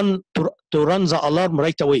to run the alarm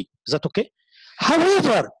right away. Is that okay?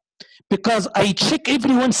 However, because I check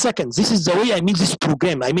every 1 second, this is the way I made this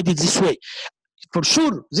program. I made it this way. For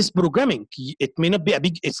sure, this programming, it may not be a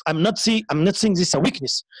big. I'm not saying this is a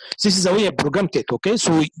weakness. This is the way I programmed it. Okay,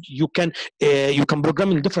 so you can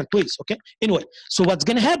program in different ways. Okay. Anyway, so what's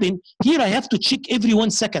gonna happen here? I have to check every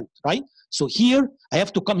 1 second, right? So here I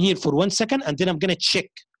have to come here for 1 second, and then I'm gonna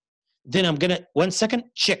check. Then I'm gonna 1 second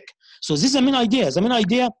check. So this is the main idea.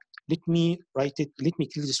 Let me write it. Let me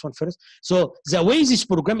clear this one first. So the way this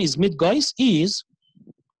program is made, guys, is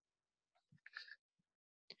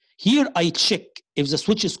here I check if the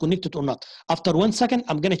switch is connected or not. After 1 second,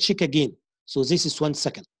 I'm going to check again. So this is 1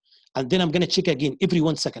 second. And then I'm going to check again every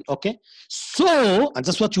 1 second. Okay. So, and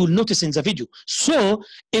that's what you will notice in the video. So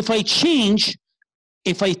if I turn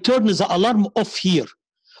the alarm off here,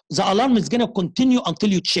 the alarm is going to continue until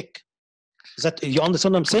you check. That you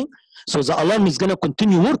understand what I'm saying? So the alarm is going to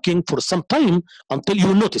continue working for some time until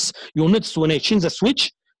you notice. You'll notice when I change the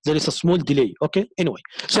switch, there is a small delay. Okay. Anyway,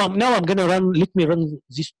 so now I'm going to run. Let me run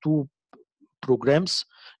these two programs.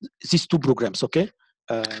 Okay.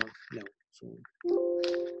 Now, so.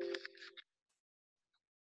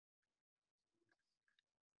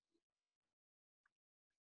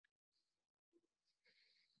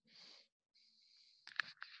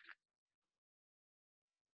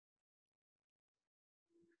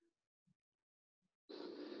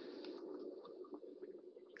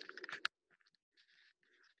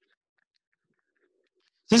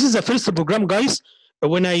 This is the first program, guys.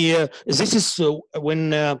 When I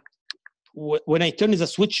when I turn the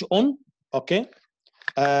switch on, okay,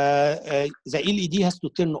 the LED has to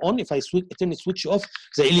turn on. If I turn the switch off,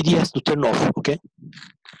 the LED has to turn off. Okay.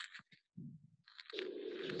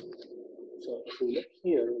 So if we look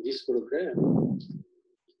here in this program,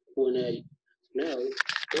 when I now all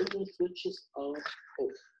the switches are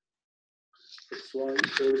off. That's why all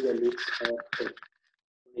the lights are off.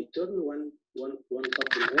 When I turn one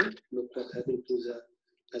button on, look what happened to the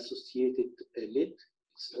associated lid.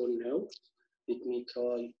 It's on now. Let me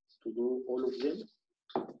try to do all of them.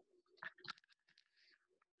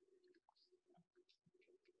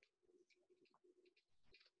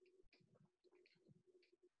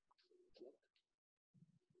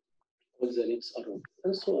 All the lids are on,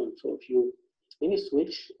 and so on. So if you any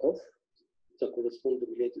switch off, the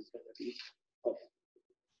corresponding lid is going to be off.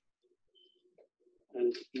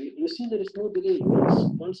 And you see there is no delay.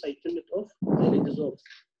 Once I turn it off, the lid is off.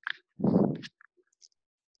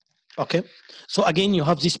 Okay, so again, you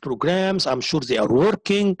have these programs. I'm sure they are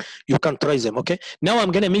working. You can try them. Okay, now I'm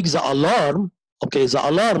gonna make the alarm. Okay, the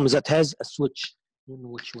alarm that has a switch. I don't know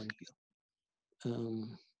which one here.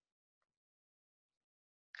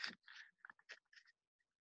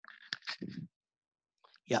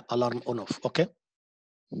 Yeah, alarm on off. Okay.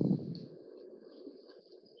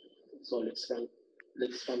 So let's run.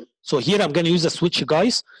 So here I'm gonna use the switch,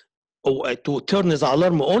 guys, to turn the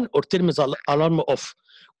alarm on or turn the alarm off.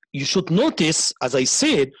 you should notice, as I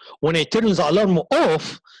said, when I turn the alarm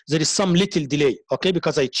off, there is some little delay, okay?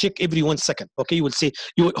 Because I check every 1 second, okay? You will see,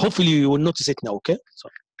 hopefully you will notice it now, okay? So.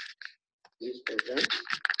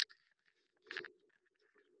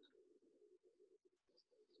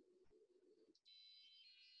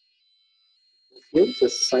 Here, the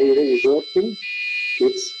siren is working.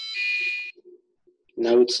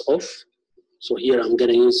 Now it's off. So here I'm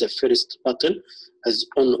gonna use the first button as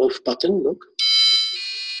on-off button, look.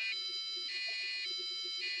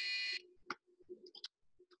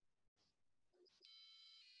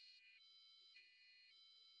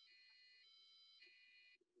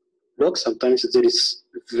 Look, sometimes there is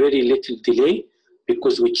very little delay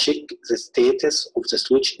because we check the status of the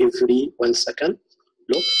switch every 1 second.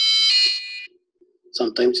 Look,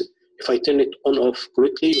 sometimes if I turn it on off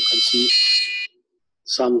quickly, you can see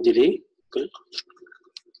some delay. Okay.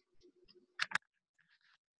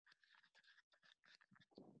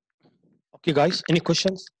 Okay, guys, any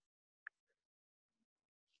questions?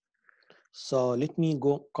 So let me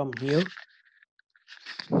come here.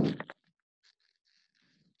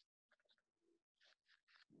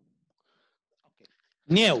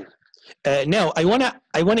 Now, I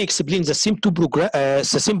wanna explain the same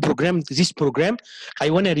program. This program, I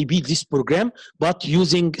wanna repeat this program, but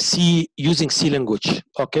using C language.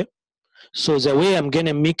 Okay. So the way I'm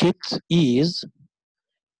gonna make it is,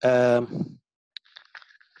 so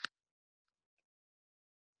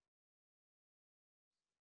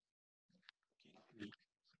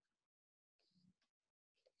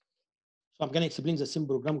I'm gonna explain the same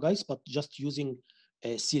program, guys, but just using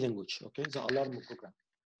C language. Okay, the alarm program.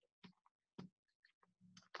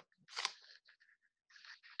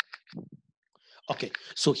 Okay,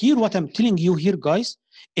 so here what I'm telling you here, guys,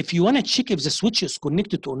 if you want to check if the switch is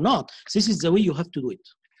connected or not, this is the way you have to do it.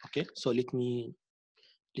 Okay, so let me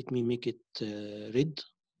make it red,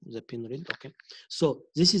 the pin red. Okay, so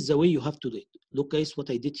this is the way you have to do it. Look, guys, what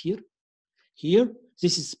I did here. Here,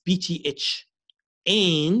 this is PTH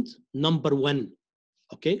and number 1.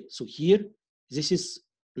 Okay, so here, this is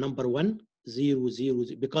number 1, 0, 0,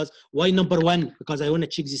 0. Because why number 1? Because I want to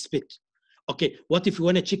check this bit. Okay, what if you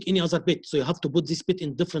want to check any other bit? So you have to put this bit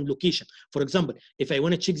in different location. For example, if I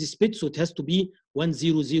want to check this bit, so it has to be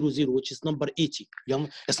 1000, which is number 80.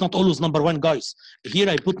 It's not always number 1, guys. Here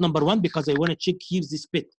I put number 1 because I want to check here this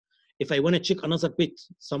bit. If I want to check another bit,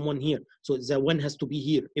 someone here, so the 1 has to be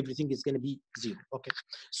here. Everything is going to be 0. Okay,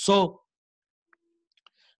 so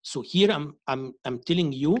here I'm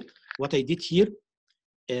telling you what I did here.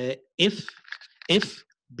 If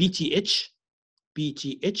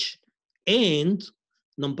BTH and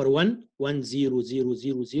number 1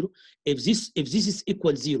 10000, if this is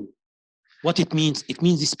equal 0, what it means? It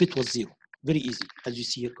means this bit was 0. Very easy, as you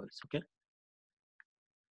see here, guys. Okay.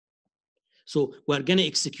 So we're gonna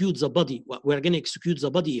execute the body. We're gonna execute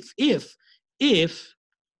the body if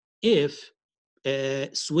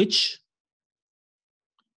switch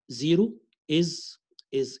 0 is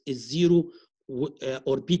 0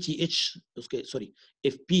 or PTH. Okay, sorry.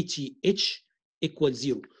 If PTH equals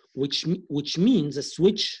 0, which means the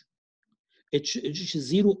switch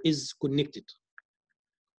H0 is connected.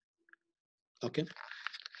 Okay.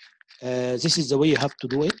 This is the way you have to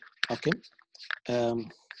do it. Okay.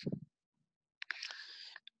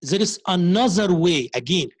 There is another way.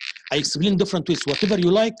 Again, I explain different ways. Whatever you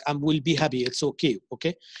like, I will be happy. It's okay.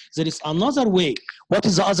 Okay. There is another way. What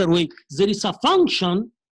is the other way? There is a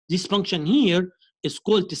function. This function here is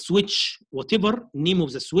called the switch, whatever name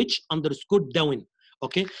of the switch, underscore down.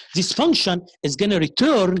 Okay. This function is going to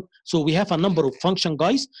return. So we have a number of function,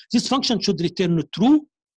 guys. This function should return true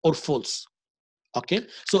or false. Okay.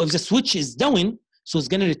 So if the switch is down, so it's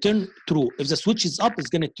going to return true. If the switch is up, it's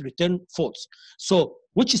going to return false. So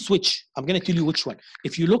which switch? I'm going to tell you which one.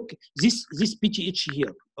 If you look, this PTH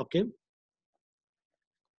here, okay?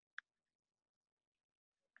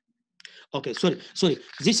 Okay, sorry.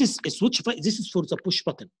 This is a switch. This is for the push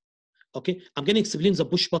button. Okay, I'm going to explain the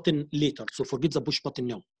push button later. So forget the push button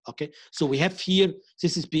now. Okay, so we have here,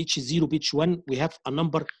 this is page 0, page 1. We have a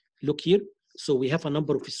number. Look here. So we have a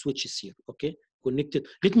number of switches here. Okay, connected.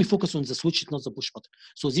 Let me focus on the switch, not the push button.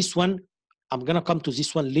 So this one, I'm gonna come to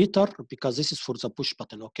this one later because this is for the push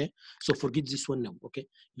button. Okay, so forget this one now. Okay,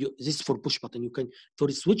 this is for push button. You can, for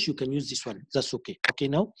the switch, you can use this one. That's okay. Okay,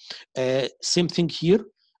 now same thing here.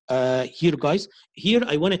 Here, guys, here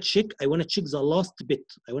I want to check the last bit.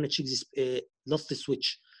 I want to check this last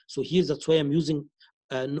switch. So here, that's why I'm using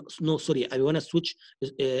no, sorry, I want to switch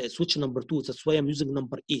switch number 2. That's why I'm using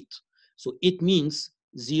number 8. So it means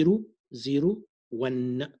 0 0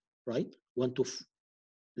 1, right? 1 to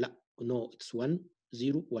no, it's 1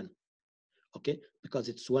 0 1. okay, because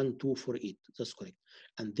it's 1, 2, 4, 8. That's correct.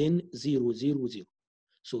 And then 0, 0, 0.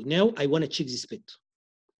 So now I want to check this bit.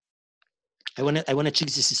 I want to check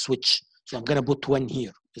this switch. So I'm gonna put 1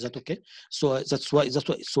 here. Is that okay? So that's why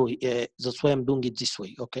I'm doing it this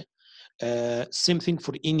way. Okay. Same thing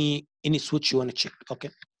for any switch you want to check. Okay.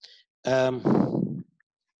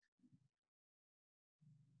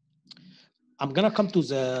 I'm gonna come to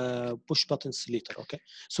the push buttons later. Okay.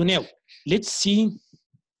 So now let's see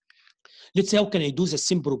how can I do the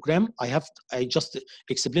same program I just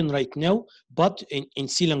explained right now, but in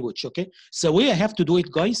C language. Okay. So the way I have to do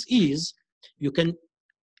it, guys, is you can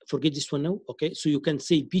forget this one now. Okay. So you can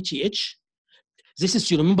say PTH. This is,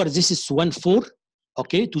 you remember, this is 1, 4.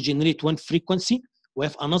 Okay. To generate one frequency. We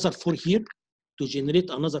have another 4 here to generate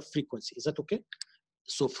another frequency. Is that okay?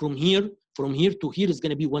 So from here to here is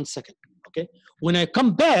going to be 1 second. Okay. When I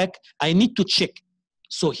come back, I need to check.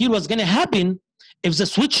 So here what's going to happen, if the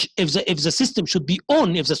switch, if the system should be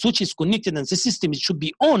on, if the switch is connected and the system should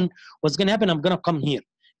be on, what's going to happen? I'm going to come here.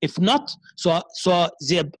 If not, so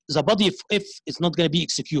the body if is not going to be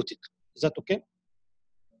executed. Is that okay?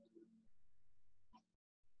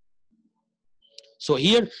 So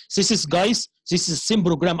here, this is, guys, this is the same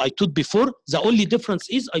program I took before. The only difference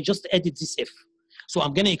is I just added this if. So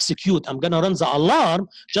I'm going to execute. I'm going to run the alarm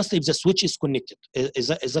just if the switch is connected. Is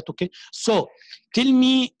that okay? So tell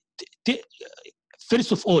me,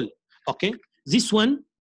 first of all, okay, this one,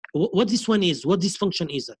 what this one is, what this function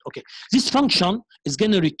is. Okay, this function is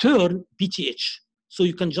going to return PTH. So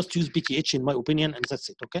you can just use PTH in my opinion, and that's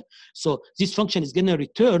it. Okay. So this function is going to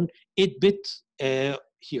return 8-bit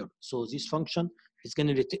here. So this function is going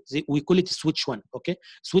to return, we call it switch 1. Okay.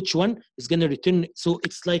 Switch 1 is going to return. So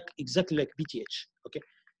it's like exactly like PTH. Okay.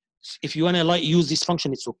 If you want to use this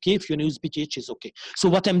function, it's okay. If you want to use PTH, it's okay. So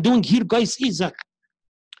what I'm doing here, guys, is that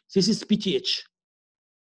this is PTH.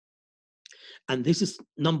 And this is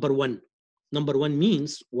number 1. Number 1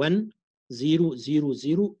 means 1, 0, 0,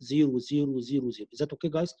 0, 0, 0, 0, 0. Is that okay,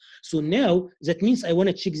 guys? So now that means I want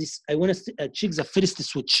to check this. I want to check the first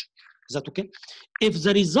switch. Is that okay? If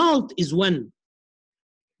the result is 1,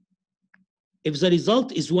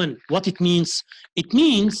 what it means? It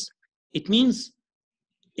means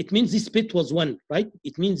this bit was 1, right?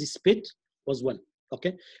 It means this bit was 1.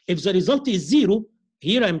 Okay. If the result is 0,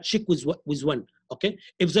 here I'm check with 1. Okay.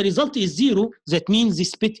 If the result is 0, that means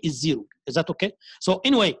this bit is 0. Is that okay? So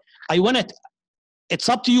anyway, I want it. It's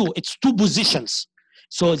up to you. It's 2 positions.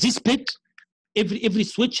 So this bit, every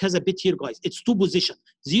switch has a bit here, guys. It's 2 positions.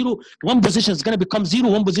 0, 1 position is going to become 0.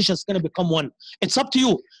 1 position is going to become 1. It's up to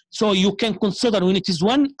you. So you can consider when it is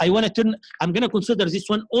 1, I'm going to consider this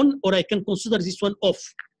one on, or I can consider this one off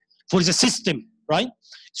for the system, right?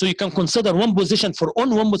 So you can consider 1 position for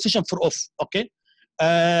on, 1 position for off. Okay.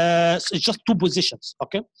 So it's just 2 positions.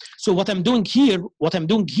 Okay. So what I'm doing here,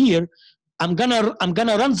 I'm gonna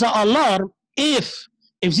run the alarm if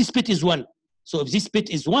this bit is 1. So if this bit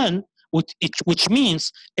is 1, which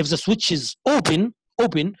means if the switch is open,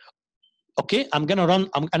 okay, I'm gonna run.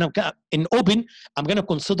 In open, I'm gonna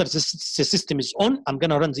consider the system is on. I'm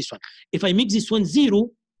gonna run this one. If I make this one 0,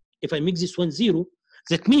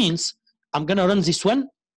 that means I'm gonna run this one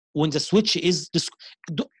when the switch is.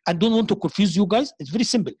 I don't want to confuse you guys. It's very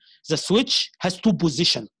simple. The switch has 2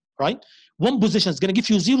 positions, right? 1 position is gonna give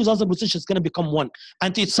you 0. The other position is gonna become 1,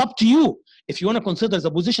 and it's up to you if you want to consider the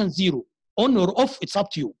position 0 on or off. It's up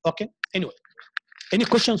to you. Okay. Anyway, any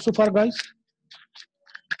questions so far, guys?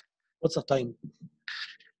 What's the time?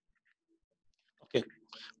 Okay,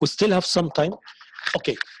 we still have some time.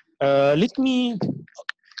 Okay, let me.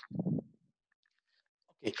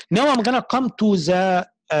 Okay, now I'm gonna come to the.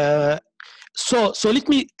 So let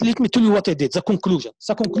me tell you what I did. The conclusion.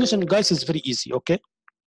 The conclusion, guys, is very easy. Okay.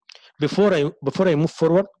 Before I move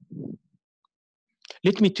forward,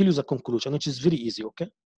 let me tell you the conclusion, which is very easy. Okay.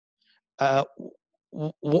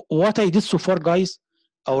 What I did so far, guys,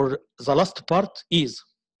 or the last part is.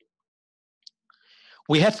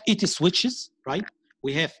 We have 80 switches, right?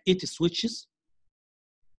 We have 80 switches.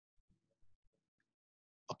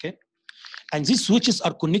 Okay. And these switches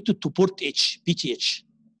are connected to port H, PTH.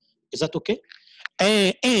 Is that okay?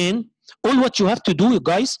 And all what you have to do,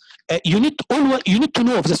 guys, you need to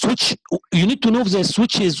know if the switch. You need to know if the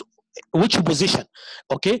switch is which position,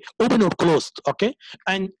 okay, open or closed, okay.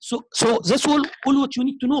 And so that's all what you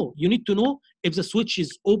need to know. You need to know if the switch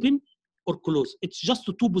is open or closed. It's just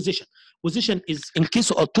 2 position. Position is in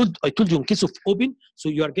case I told you in case of open, so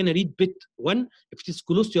you are gonna read bit 1. If it is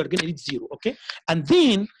closed, you are gonna read 0. Okay, and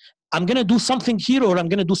then I'm gonna do something here or I'm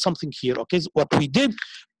gonna do something here. Okay, so what we did,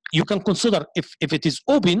 you can consider if it is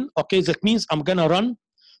open. Okay, that means I'm gonna run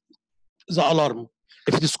the alarm.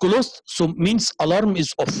 If it is closed, so means alarm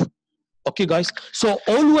is off. Okay, guys. So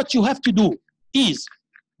all what you have to do is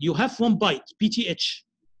you have 1 byte PTH,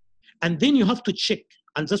 and then you have to check,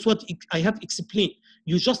 and that's what I have explained.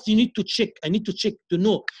 You need to check. I need to check to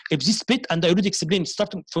know if this bit, and I already explained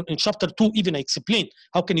starting from in chapter 2, even I explained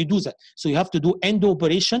how can you do that. So you have to do end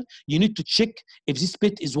operation. You need to check if this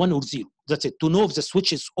bit is 1 or 0. That's it, to know if the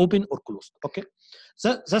switch is open or closed. Okay,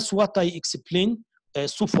 that's what I explained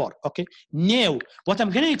so far. Okay, now what I'm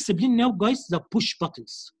gonna explain now, guys, the push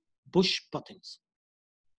buttons. Push buttons.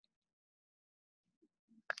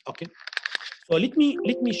 Okay, so let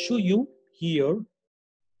me show you here.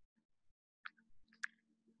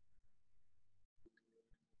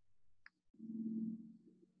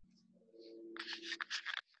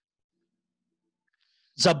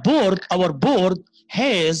 The board, our board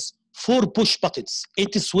has 4 push buttons,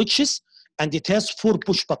 8 switches, and it has 4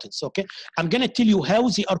 push buttons. Okay, I'm gonna tell you how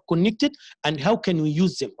they are connected and how can we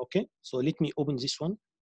use them. Okay, so let me open this one.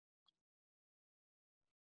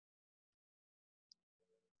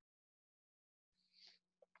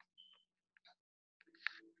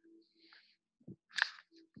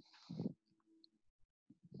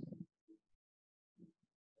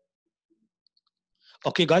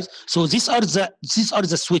 Okay, guys, so these are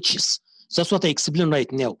the switches. That's what I explain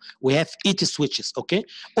right now. We have 80 switches. Okay,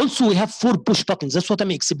 also we have 4 push buttons. That's what I'm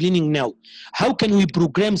explaining now. How can we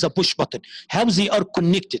program the push button? How they are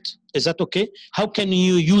connected? Is that okay? How can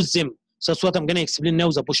you use them? So that's what I'm gonna explain now,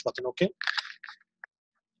 the push button. Okay,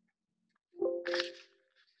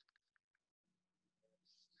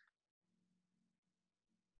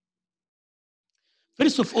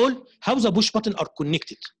 first of all, how the push button are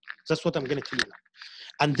connected. That's what I'm gonna tell you now.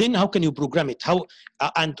 And then how can you program it? How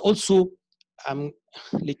and also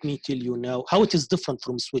let me tell you now how it is different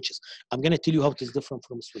from switches. I'm gonna tell you how it is different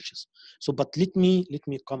from switches. So, but let me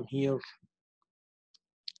come here.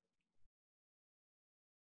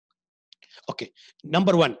 Okay,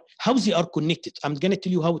 number 1, how they are connected. I'm gonna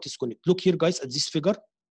tell you how it is connected. Look here, guys, at this figure.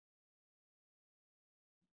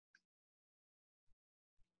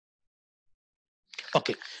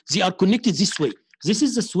 Okay, they are connected this way. This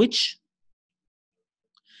is the switch,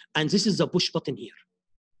 and this is the push button here.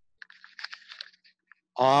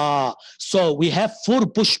 So we have 4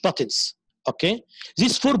 push buttons. Okay,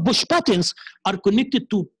 these 4 push buttons are connected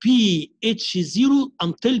to PH0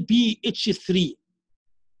 until PH3.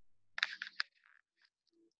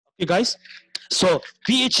 Okay, guys. So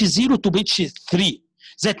PH0 to PH3.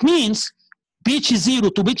 That means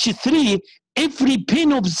PH0 to PH3, every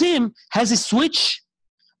pin of them has a switch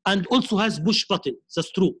and also has push button.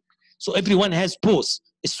 That's true. So everyone has both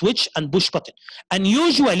a switch and push button. And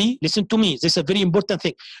usually, listen to me, this is a very important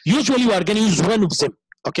thing. Usually we are going to use one of them.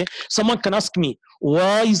 Okay. Someone can ask me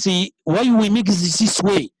why we make this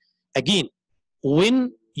way. Again,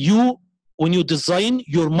 when you design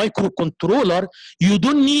your microcontroller, you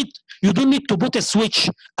don't need to put a switch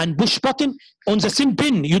and push button on the same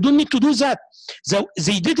pin. You don't need to do that. So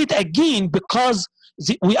they did it again because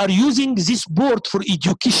we are using this board for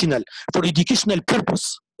educational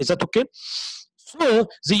purpose. Is that okay? So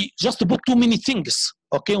they just put too many things,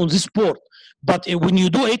 okay, on this board. But when you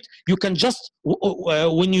do it, you can just,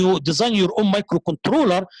 when you design your own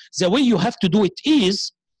microcontroller, the way you have to do it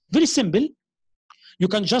is very simple. You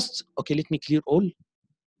can just, okay, let me clear all.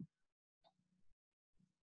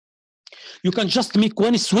 You can just make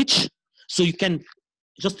one switch, so you can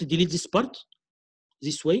just delete this part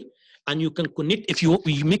this way, and you can connect, if you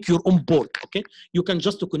make your own board, okay, you can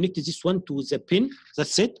just connect this one to the pin.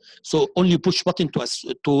 That's it. So only push button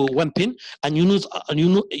to one pin, and you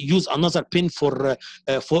use another pin for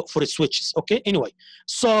switches. Okay. Anyway,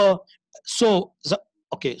 so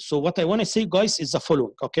what I want to say, guys, is the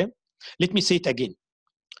following. Okay, let me say it again.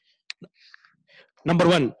 Number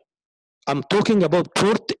 1, I'm talking about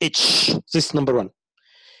port H. This is number 1.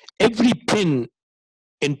 Every pin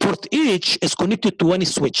in port H is connected to one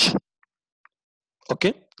switch.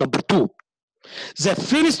 Okay. Number 2, the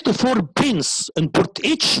first 4 pins in port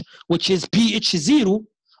H, which is PH0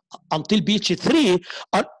 until PH3,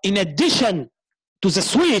 are in addition to the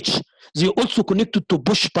switch, they also connected to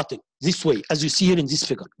push button this way, as you see here in this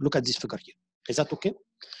figure. Look at this figure here. Is that okay?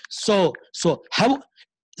 So how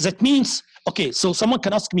that means? Okay, so someone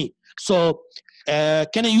can ask me, so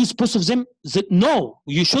can I use both of them? No,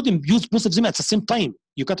 you shouldn't use both of them at the same time.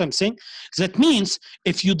 You got what I'm saying? That means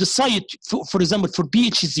if you decide, for example, for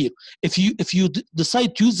PH0, if you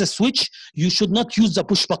decide to use the switch, you should not use the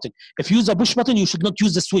push button. If you use the push button, you should not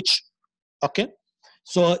use the switch. Okay?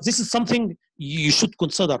 So this is something you should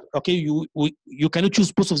consider, okay? You cannot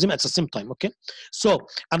use both of them at the same time, okay? So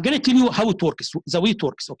I'm gonna tell you how it works, the way it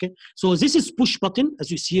works, okay? So this is push button,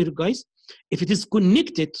 as you see here, guys. If it is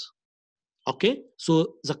connected, okay,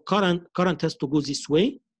 so the current has to go this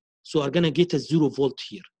way, so I'm gonna get a 0 volt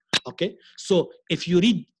here, okay? So if you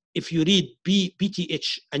read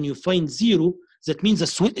PTH and you find 0, that means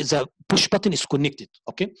the push button is connected,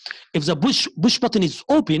 okay? If the push button is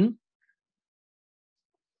open,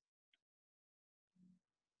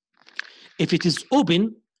 if it is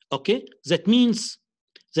open, okay, that means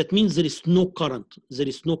there is no current. There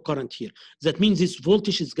is no current here. That means this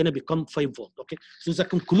voltage is going to become 5 volt. Okay. So the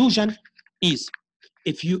conclusion is,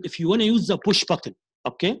 if you want to use the push button,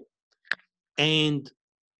 okay, and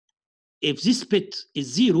if this bit is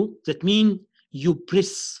 0, that means you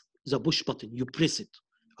press the push button. You press it.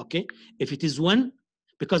 Okay. If it is 1,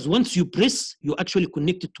 because once you press, you actually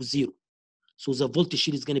connect it to 0. So the voltage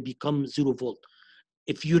here is going to become 0 volt.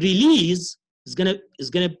 If you release, it's gonna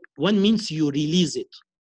 1 means you release it.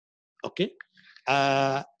 Okay.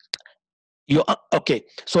 Okay.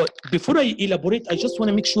 So before I elaborate, I just want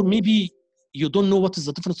to make sure maybe you don't know what is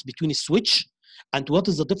the difference between a switch and what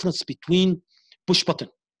is the difference between push button.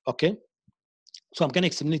 Okay. So I'm gonna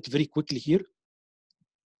explain it very quickly here.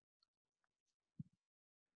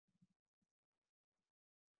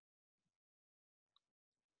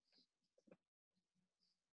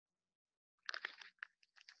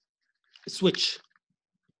 Switch.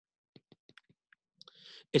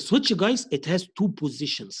 A switch, guys, it has 2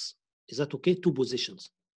 positions. Is that okay? 2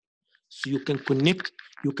 positions. So you can connect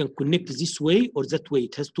this way or that way.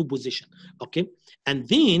 It has 2 positions. Okay. And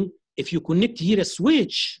then if you connect here a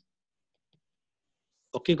switch,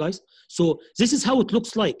 okay, guys. So this is how it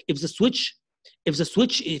looks like. If the switch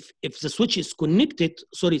is connected,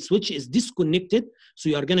 sorry, switch is disconnected, so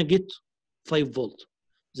you are gonna get 5 volt.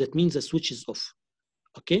 That means the switch is off.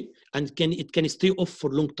 Okay, and it can stay off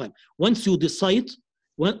for a long time. Once you decide,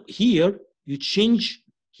 here you change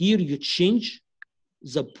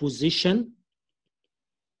the position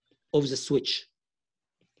of the switch.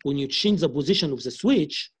 When you change the position of the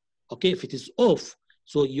switch, okay, if it is off,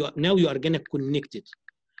 so now you are gonna connect it.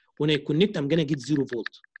 When I connect, I'm gonna get 0 volt.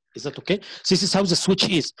 Is that okay? This is how the switch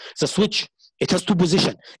is. The switch, it has 2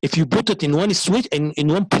 positions. If you put it in one switch, in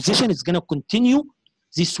one position, it's gonna continue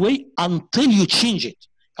this way until you change it,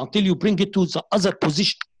 until you bring it to the other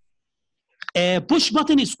position. Push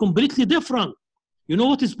button is completely different. You know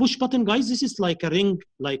what is push button, guys? This is like a ring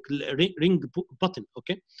button,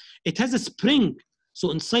 okay? It has a spring.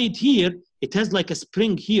 So inside here, it has like a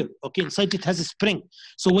spring here, okay? Inside it has a spring.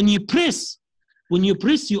 So when you press,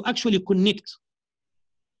 you actually connect.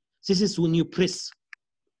 This is when you press.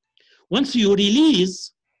 Once you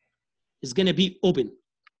release, it's gonna be open.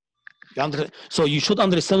 So you should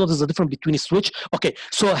understand what is the difference between a switch. Okay,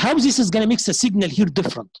 so how this is gonna make the signal here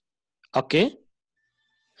different, okay?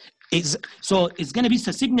 So it's gonna be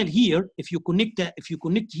the signal here. If you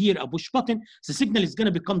connect here a push button, the signal is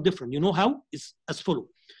gonna become different. You know how? It's as follow.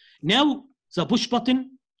 Now the push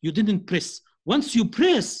button you didn't press. Once you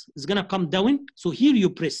press, it's gonna come down. So here you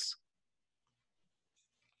press.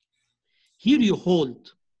 Here you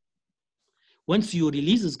hold. Once you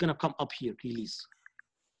release, it's gonna come up here. Release.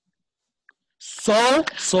 So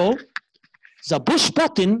the push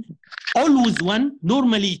button always 1.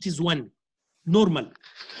 Normally it is 1. Normal.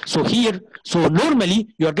 So here, so normally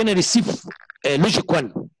you are gonna receive logic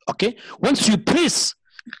 1. Okay. Once you press,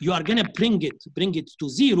 you are gonna bring it to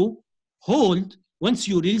 0. Hold. Once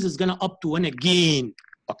you release, it's gonna up to 1 again.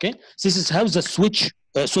 Okay. This is how the switch,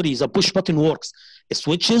 the push button works. A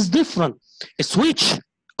switch is different. A switch,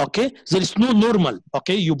 okay, there is no normal.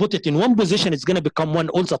 Okay, you put it in one position, it's gonna become 1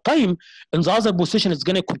 all the time. In the other position, it's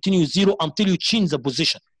gonna continue 0 until you change the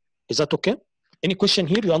position. Is that okay? Any question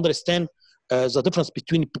here? You understand the difference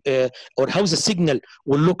between or how the signal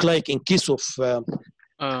will look like in case of?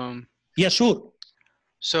 Yeah, sure.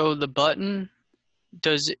 So the button,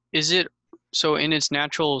 is it so in its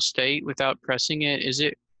natural state without pressing it?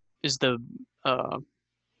 Is the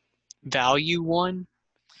value 1?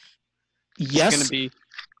 Yes. It's gonna be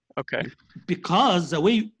okay. Because the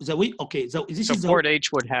way okay, so this is port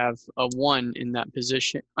H would have a 1 in that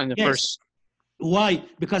position on the first. Why?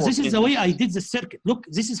 Because this is the way I did the circuit. Look,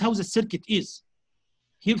 this is how the circuit is.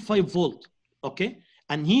 Here 5 volt, okay,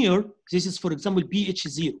 and here this is, for example,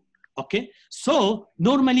 BH0. Okay, so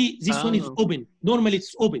normally this one is open. Normally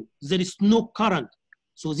it's open. There is no current.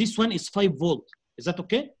 So this one is 5 volt. Is that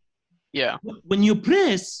okay? Yeah. When you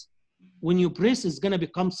press, it's gonna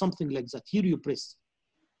become something like that. Here you press.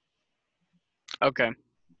 Okay.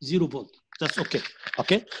 0 volt. That's okay.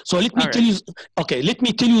 Okay. So let me All tell right. you. Okay. Let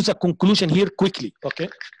me tell you the conclusion here quickly. Okay.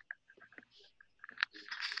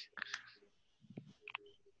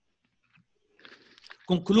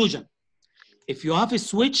 Conclusion. If you have a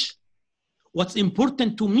switch, what's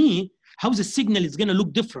important to me, how the signal is going to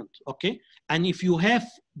look different. Okay. And if you have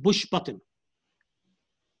push button,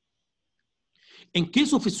 in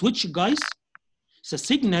case of a switch, guys, the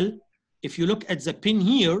signal, if you look at the pin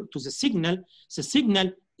here to the signal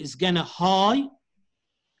is going to high.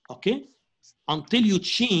 Okay. Until you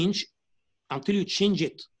change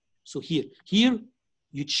it. So here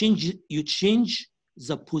you change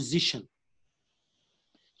the position.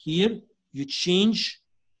 Here you change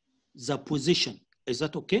the position. Is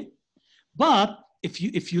that okay? But if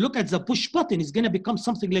you look at the push button, it's gonna become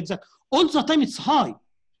something like that. All the time it's high.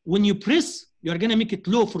 When you press, you're gonna make it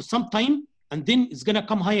low for some time, and then it's gonna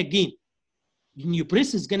come high again. When you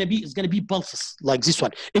press, it's gonna be pulses like this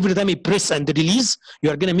one. Every time you press and release, you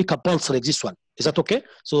are gonna make a pulse like this one. Is that okay?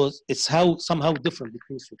 So it's somehow different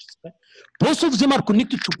between switches. Okay? Both of them are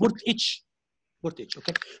connected to port H. Port H.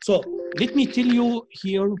 Okay. So let me tell you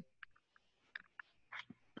here.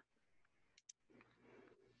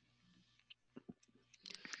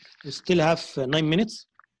 We still have 9 minutes.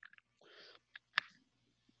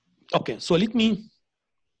 Okay. So let me.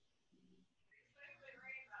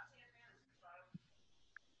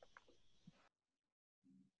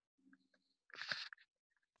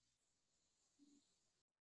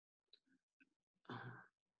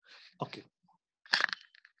 Okay.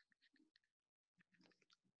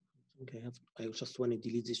 Okay, I just want to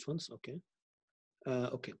delete these ones. Okay.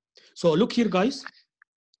 Okay. So look here, guys.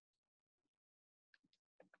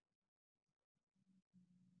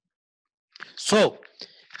 So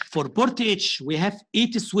for port H, we have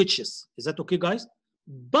 80 switches. Is that okay, guys?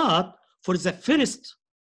 But for the first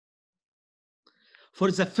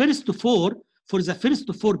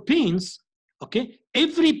four pins, okay,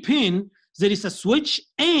 every pin there is a switch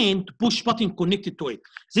and push button connected to it.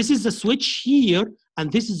 This is the switch here, and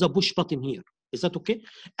this is the push button here. Is that okay?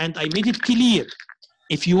 And I made it clear.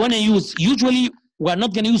 If you want to use, usually we're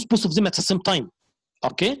not going to use both of them at the same time.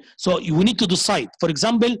 Okay, so you need to decide. For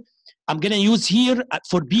example, I'm going to use here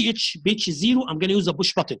for BH0, I'm going to use the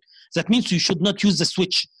push button. That means you should not use the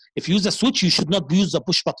switch. If you use the switch, you should not use the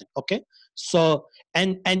push button. Okay, so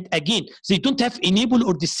and again, they don't have enable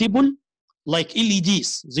or disable like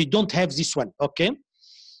LEDs. They don't have this one. Okay,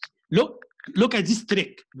 look at this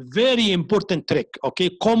trick. Very important trick. Okay,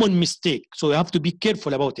 common mistake. So you have to be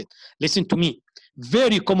careful about it. Listen to me.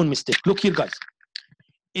 Very common mistake. Look here, guys.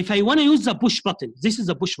 If I want to use the push button, this is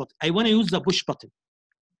the push button. I want to use the push button.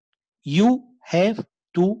 You have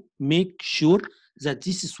to make sure that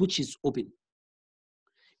this switch is open.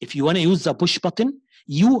 If you want to use the push button,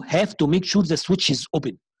 you have to make sure the switch is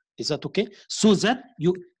open. Is that okay? So that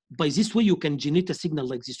by this way, you can generate a signal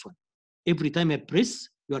like this one. Every time I press,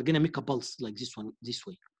 you are going to make a pulse like this one, this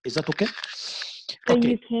way. Is that okay? So okay.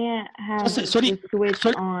 You can't have the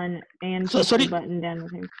switch on and push the button down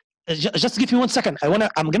with him. Just give me 1 second.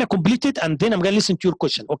 I'm gonna complete it, and then I'm gonna listen to your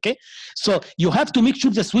question. Okay? So you have to make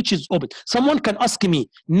sure the switch is open. Someone can ask me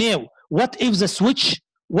now, what if the switch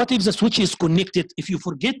is connected? If you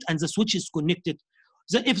forget and the switch is connected,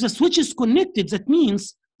 if the switch is connected, that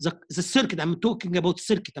means the circuit. I'm talking about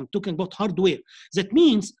circuit. I'm talking about hardware. That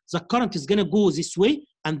means the current is gonna go this way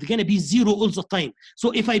and gonna be zero all the time. So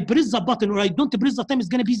if I press the button or I don't press the time, it's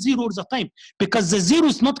gonna be zero all the time, because the zero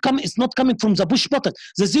is not coming from the push button.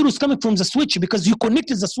 The zero is coming from the switch because you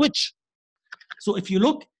connected the switch. So if you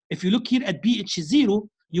look here at BH0,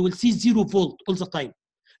 you will see 0 volt all the time.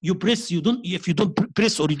 You press, if you don't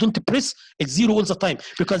press or you don't press, it's 0 all the time,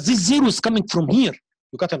 because this 0 is coming from here.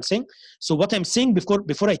 You got what I'm saying? So what I'm saying before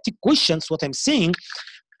I take questions, what I'm saying,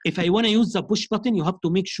 if I want to use the push button, you have to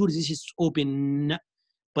make sure this is open.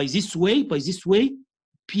 By this way,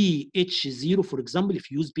 PH0, for example,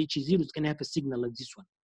 if you use PH0, it's going to have a signal like this one.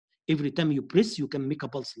 Every time you press, you can make a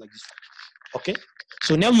pulse like this one. Okay?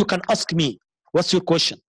 So now you can ask me, what's your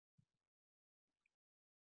question?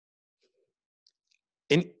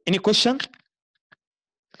 Any question?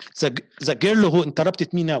 The girl who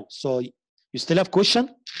interrupted me now. So you still have question?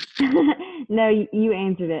 No, you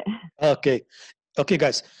answered it. Okay. Okay,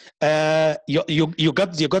 guys. You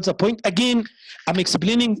got the point. Again, I'm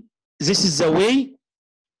explaining this is the way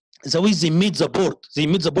they made the board. They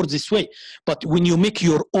made the board this way. But when you make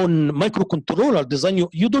your own microcontroller design,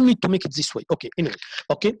 you don't need to make it this way. Okay, anyway.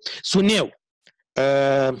 Okay. So now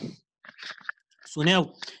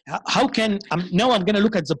how can now I'm gonna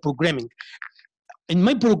look at the programming. in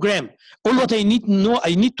my program, all what I need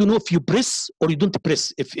to know if you press or you don't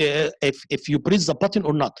press, if you press the button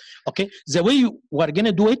or not. Okay, the way we're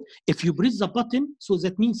gonna do it, if you press the button, so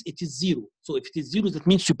that means it is 0. So if it is 0, that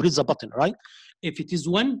means you press the button, right? If it is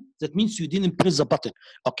 1, that means you didn't press the button.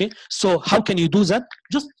 Okay, so how can you do that?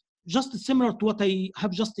 Just similar to what I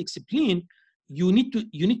have just explained. You need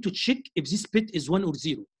to check if this bit is 1 or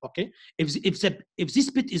 0. Okay, if this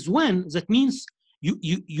bit is 1, that means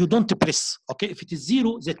you don't press. Okay, if it is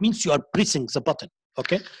 0, that means you are pressing the button.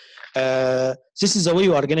 Okay, this is the way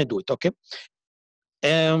you are gonna do it. Okay,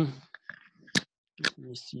 let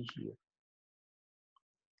me see here.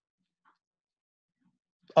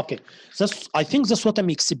 Okay, I think that's what I'm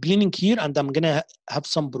explaining here, and I'm gonna have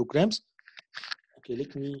some programs. Okay,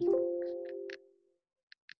 let me.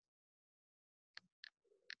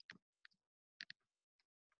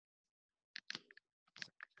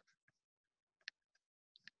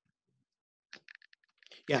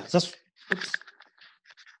 Yeah, that's. Oops.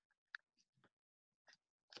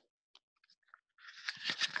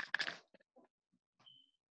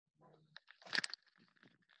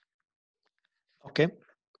 Okay.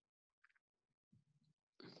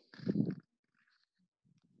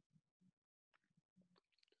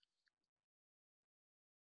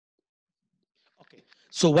 Okay.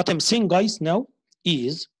 So what I'm saying, guys, now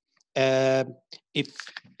is,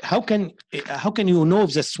 how can you know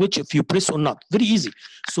if the switch if you press or not? Very easy.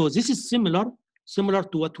 So this is similar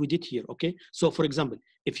to what we did here. Okay. So for example,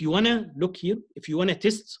 if you wanna look here, if you wanna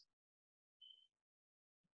test,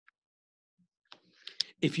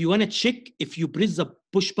 if you wanna check if you press the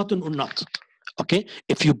push button or not. Okay.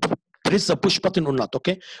 If you press the push button or not.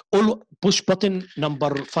 Okay. All push button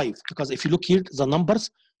number 5, because if you look here, the numbers.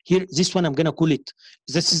 Here, this one I'm gonna call it.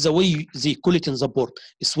 This is the way they call it in the board.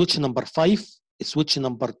 Switch number 5, switch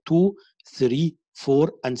number 2, 3,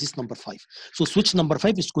 4, and this number 5. So switch number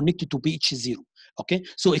 5 is connected to PH0. Okay.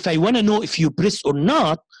 So if I wanna know if you press or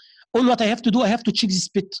not, all what I have to do, I have to check this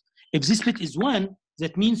bit. If this bit is 1,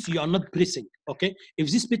 that means you are not pressing. Okay. If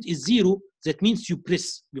this bit is 0, that means you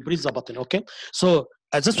press the button. Okay. So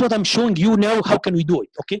that's what I'm showing you now. How can we do it?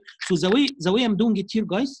 Okay. So the way I'm doing it here,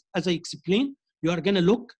 guys, as I explained. You are gonna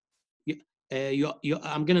look.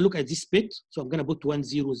 I'm gonna look at this bit. So I'm gonna put 1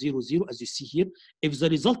 0 0 0 as you see here. If the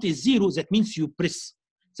result is 0, that means you press.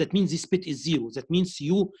 That means this bit is 0. That means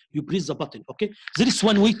you press the button. Okay. There is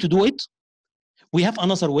one way to do it. We have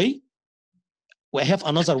another way.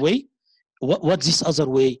 What's this other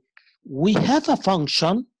way? We have a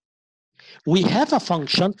function.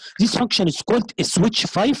 This function is called a switch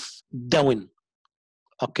 5 down.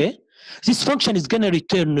 Okay. This function is gonna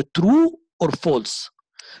return true or false.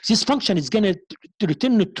 This function is going to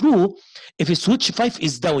return true if a switch 5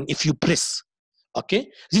 is down, if you press. Okay.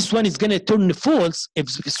 This one is going to turn false if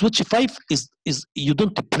switch 5 is you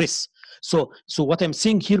don't press. So what I'm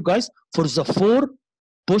saying here, guys, for the 4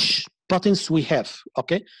 push buttons we have,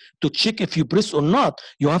 okay, to check if you press or not,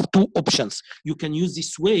 you have 2 options. You can use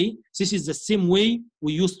this way. This is the same way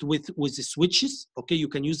we used with the switches. Okay, you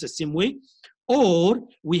can use the same way, or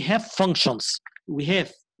we have functions. We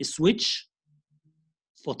have a switch,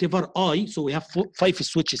 whatever so we have 5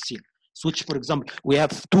 switches here. Switch, for example, we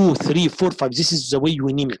have 2, 3, 4, 5. This is the way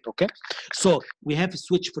we name it. Okay, so we have a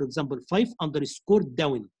switch, for example, 5 underscore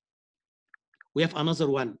down. We have another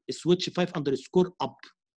one, a switch 5 underscore up.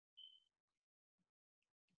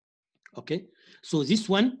 Okay, so this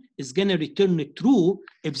one is gonna return true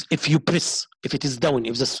if you press. If it is down,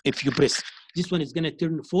 if you press, this one is gonna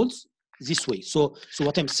turn false this way. So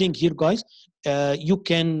what I'm saying here, guys, you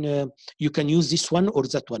can use this one or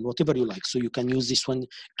that one, whatever you like. So you can use this one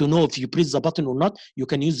to know if you press the button or not. You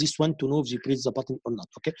can use this one to know if you press the button or not.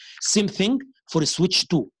 Okay, same thing for a switch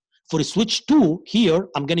 2. For a switch 2 here,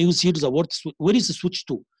 I'm gonna use here the word. Where is the switch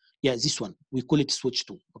 2? Yeah, this one. We call it switch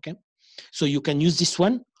 2. Okay, so you can use this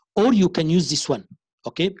one or you can use this one.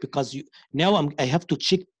 Okay, because now I have to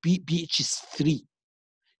check PH3.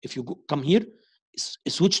 If you come here,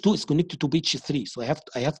 switch 2 is connected to PH3, so I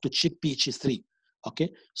have to check PH3. Okay,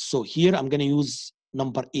 so here I'm gonna use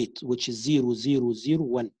number 8, which is 0 0 0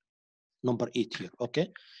 1. Number 8 here.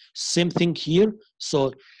 Okay, same thing here.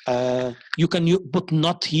 So you can put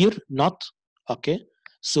not here, not. Okay,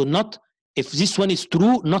 so not. If this one is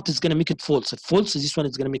true, not is gonna make it false. If false, this one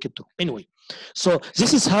is gonna make it true. Anyway, so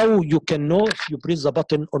this is how you can know if you press the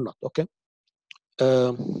button or not. Okay,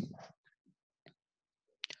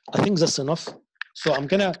 I think that's enough. So I'm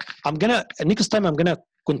gonna next time I'm gonna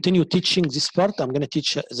continue teaching this part. I'm gonna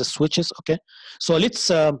teach the switches. Okay, so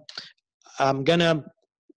let's I'm gonna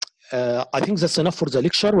I think that's enough for the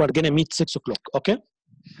lecture. We're gonna meet 6 o'clock. Okay,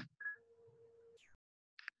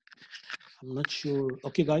 I'm not sure.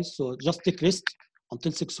 Okay, guys, so just take rest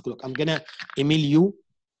until 6 o'clock. I'm gonna email you.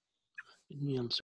 I'm sorry.